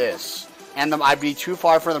like this. And I'd be too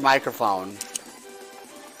far from the microphone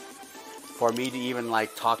for me to even,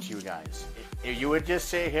 like, talk to you guys. If you would just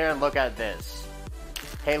sit here and look at this.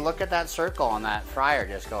 Hey, look at that circle on that fryer.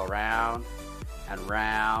 Just go round and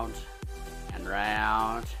round and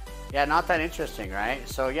round. Yeah, not that interesting, right?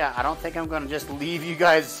 So, yeah, I don't think I'm going to just leave you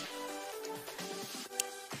guys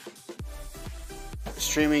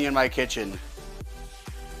streaming in my kitchen.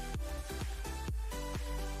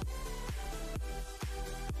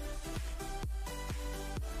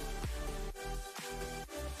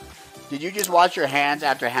 Did Did you just wash your hands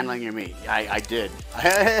after handling your meat? I did.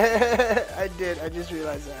 I did. I just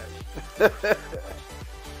realized that.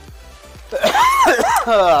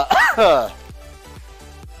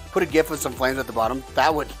 Put a GIF with some flames at the bottom.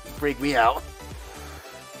 That would freak me out.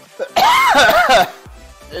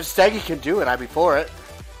 If Steggy can do it, I'd be for it.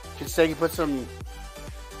 Can Steggy put some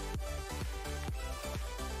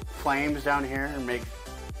flames down here and make...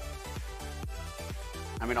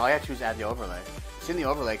 I mean, all I have to do is add the overlay. It's in the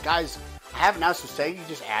overlay. Guys, I have it now, so Steggy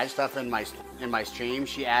just add stuff in my stream.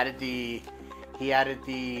 He added the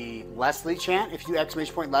Leslie chant. If you do !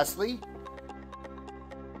 Leslie,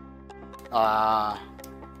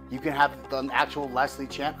 you can have the actual Leslie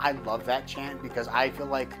chant. I love that chant because I feel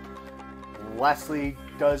like Leslie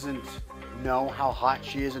doesn't know how hot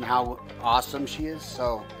she is and how awesome she is.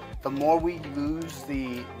 So the more we lose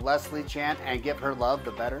the Leslie chant and give her love,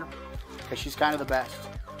 the better, because she's kind of the best.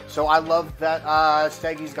 So I love that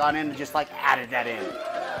Steggy's gone in and just like added that in.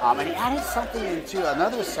 And he added something into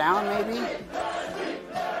another sound maybe.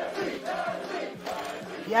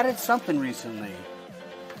 He added something recently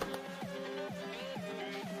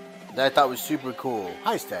that I thought was super cool.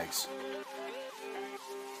 Hi, Stegs.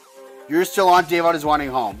 You're still on. Davon is wanting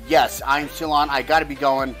home. Yes, I'm still on. I gotta be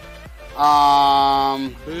going.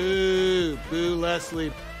 Boo, boo,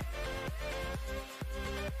 Leslie.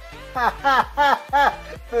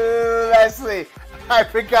 Boo, Leslie. I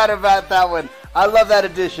forgot about that one. I love that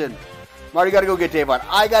addition. Marty, gotta go get Davon.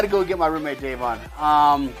 I gotta go get my roommate Davon.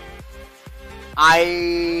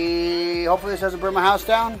 Hopefully this doesn't burn my house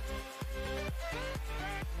down.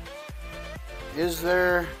 Is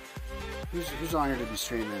there... Who's on here to be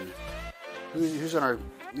streaming? Who's in our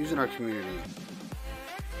community?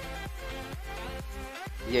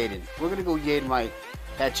 Yaden. We're gonna go Yaden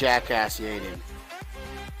that jackass Yaden.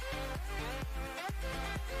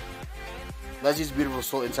 Leslie's beautiful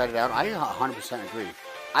soul inside and out. I 100% agree.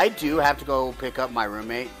 I do have to go pick up my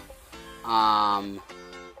roommate. What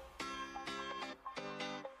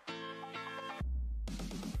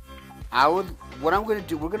I'm gonna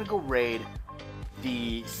do, we're gonna go raid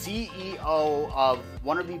the CEO of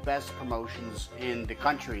one of the best promotions in the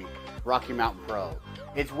country, Rocky Mountain Pro.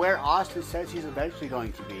 It's where Austin says he's eventually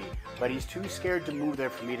going to be, but he's too scared to move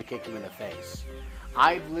there for me to kick him in the face.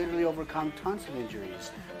 I've literally overcome tons of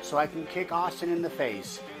injuries, so I can kick Austin in the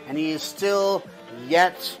face, and he is still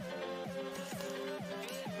yet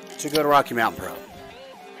to go to Rocky Mountain Pro.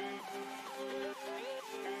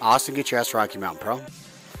 Austin, get your ass to Rocky Mountain Pro.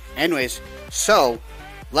 Anyways, so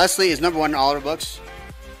Leslie is #1 in all our books.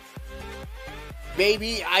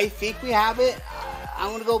 Baby, I think we have it.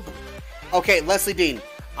 I'm gonna go. Okay, Leslie Dean.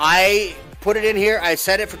 I put it in here. I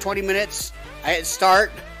set it for 20 minutes. I hit start.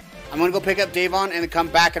 I'm going to go pick up Davon and then come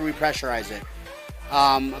back and repressurize it.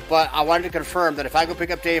 But I wanted to confirm that if I go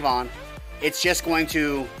pick up Davon, it's just going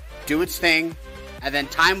to do its thing, and then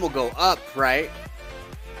time will go up, right?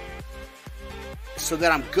 So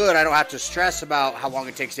that I'm good. I don't have to stress about how long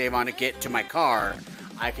it takes Davon to get to my car.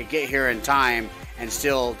 I could get here in time and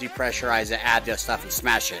still depressurize it, add this stuff, and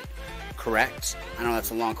smash it. Correct? I know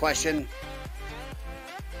that's a long question.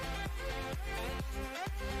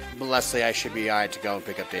 But Leslie, I should be alright to go and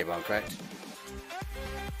pick up Davon, correct?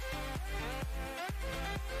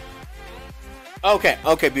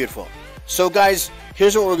 Okay, beautiful. So guys,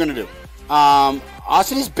 here's what we're gonna do.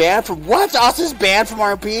 Austin is banned from what? Austin is banned from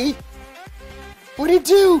RP? What did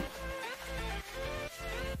he do?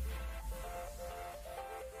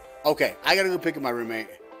 Okay, I gotta go pick up my roommate.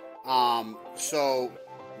 So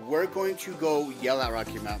we're going to go yell at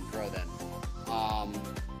Rocky Mountain Pro then.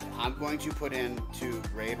 I'm going to put in to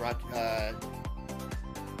raid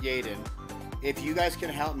Yaden. If you guys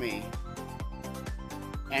can help me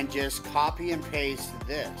and just copy and paste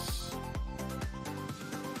this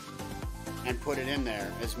and put it in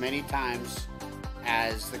there as many times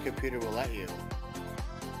as the computer will let you.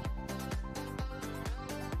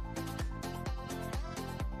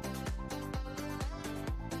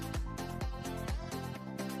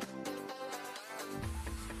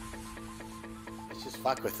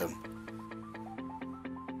 Fuck with them.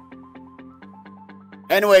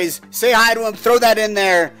 Anyways, say hi to him. Throw that in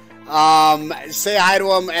there. Say hi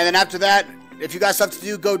to him. And then after that, if you got stuff to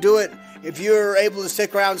do, go do it. If you're able to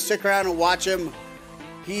stick around and watch him.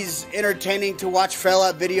 He's entertaining to watch fail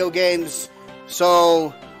at video games.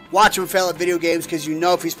 So watch him fail at video games, because you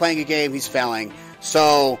know if he's playing a game, he's failing.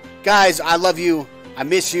 So guys, I love you. I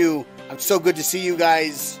miss you. I'm so good to see you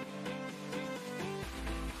guys.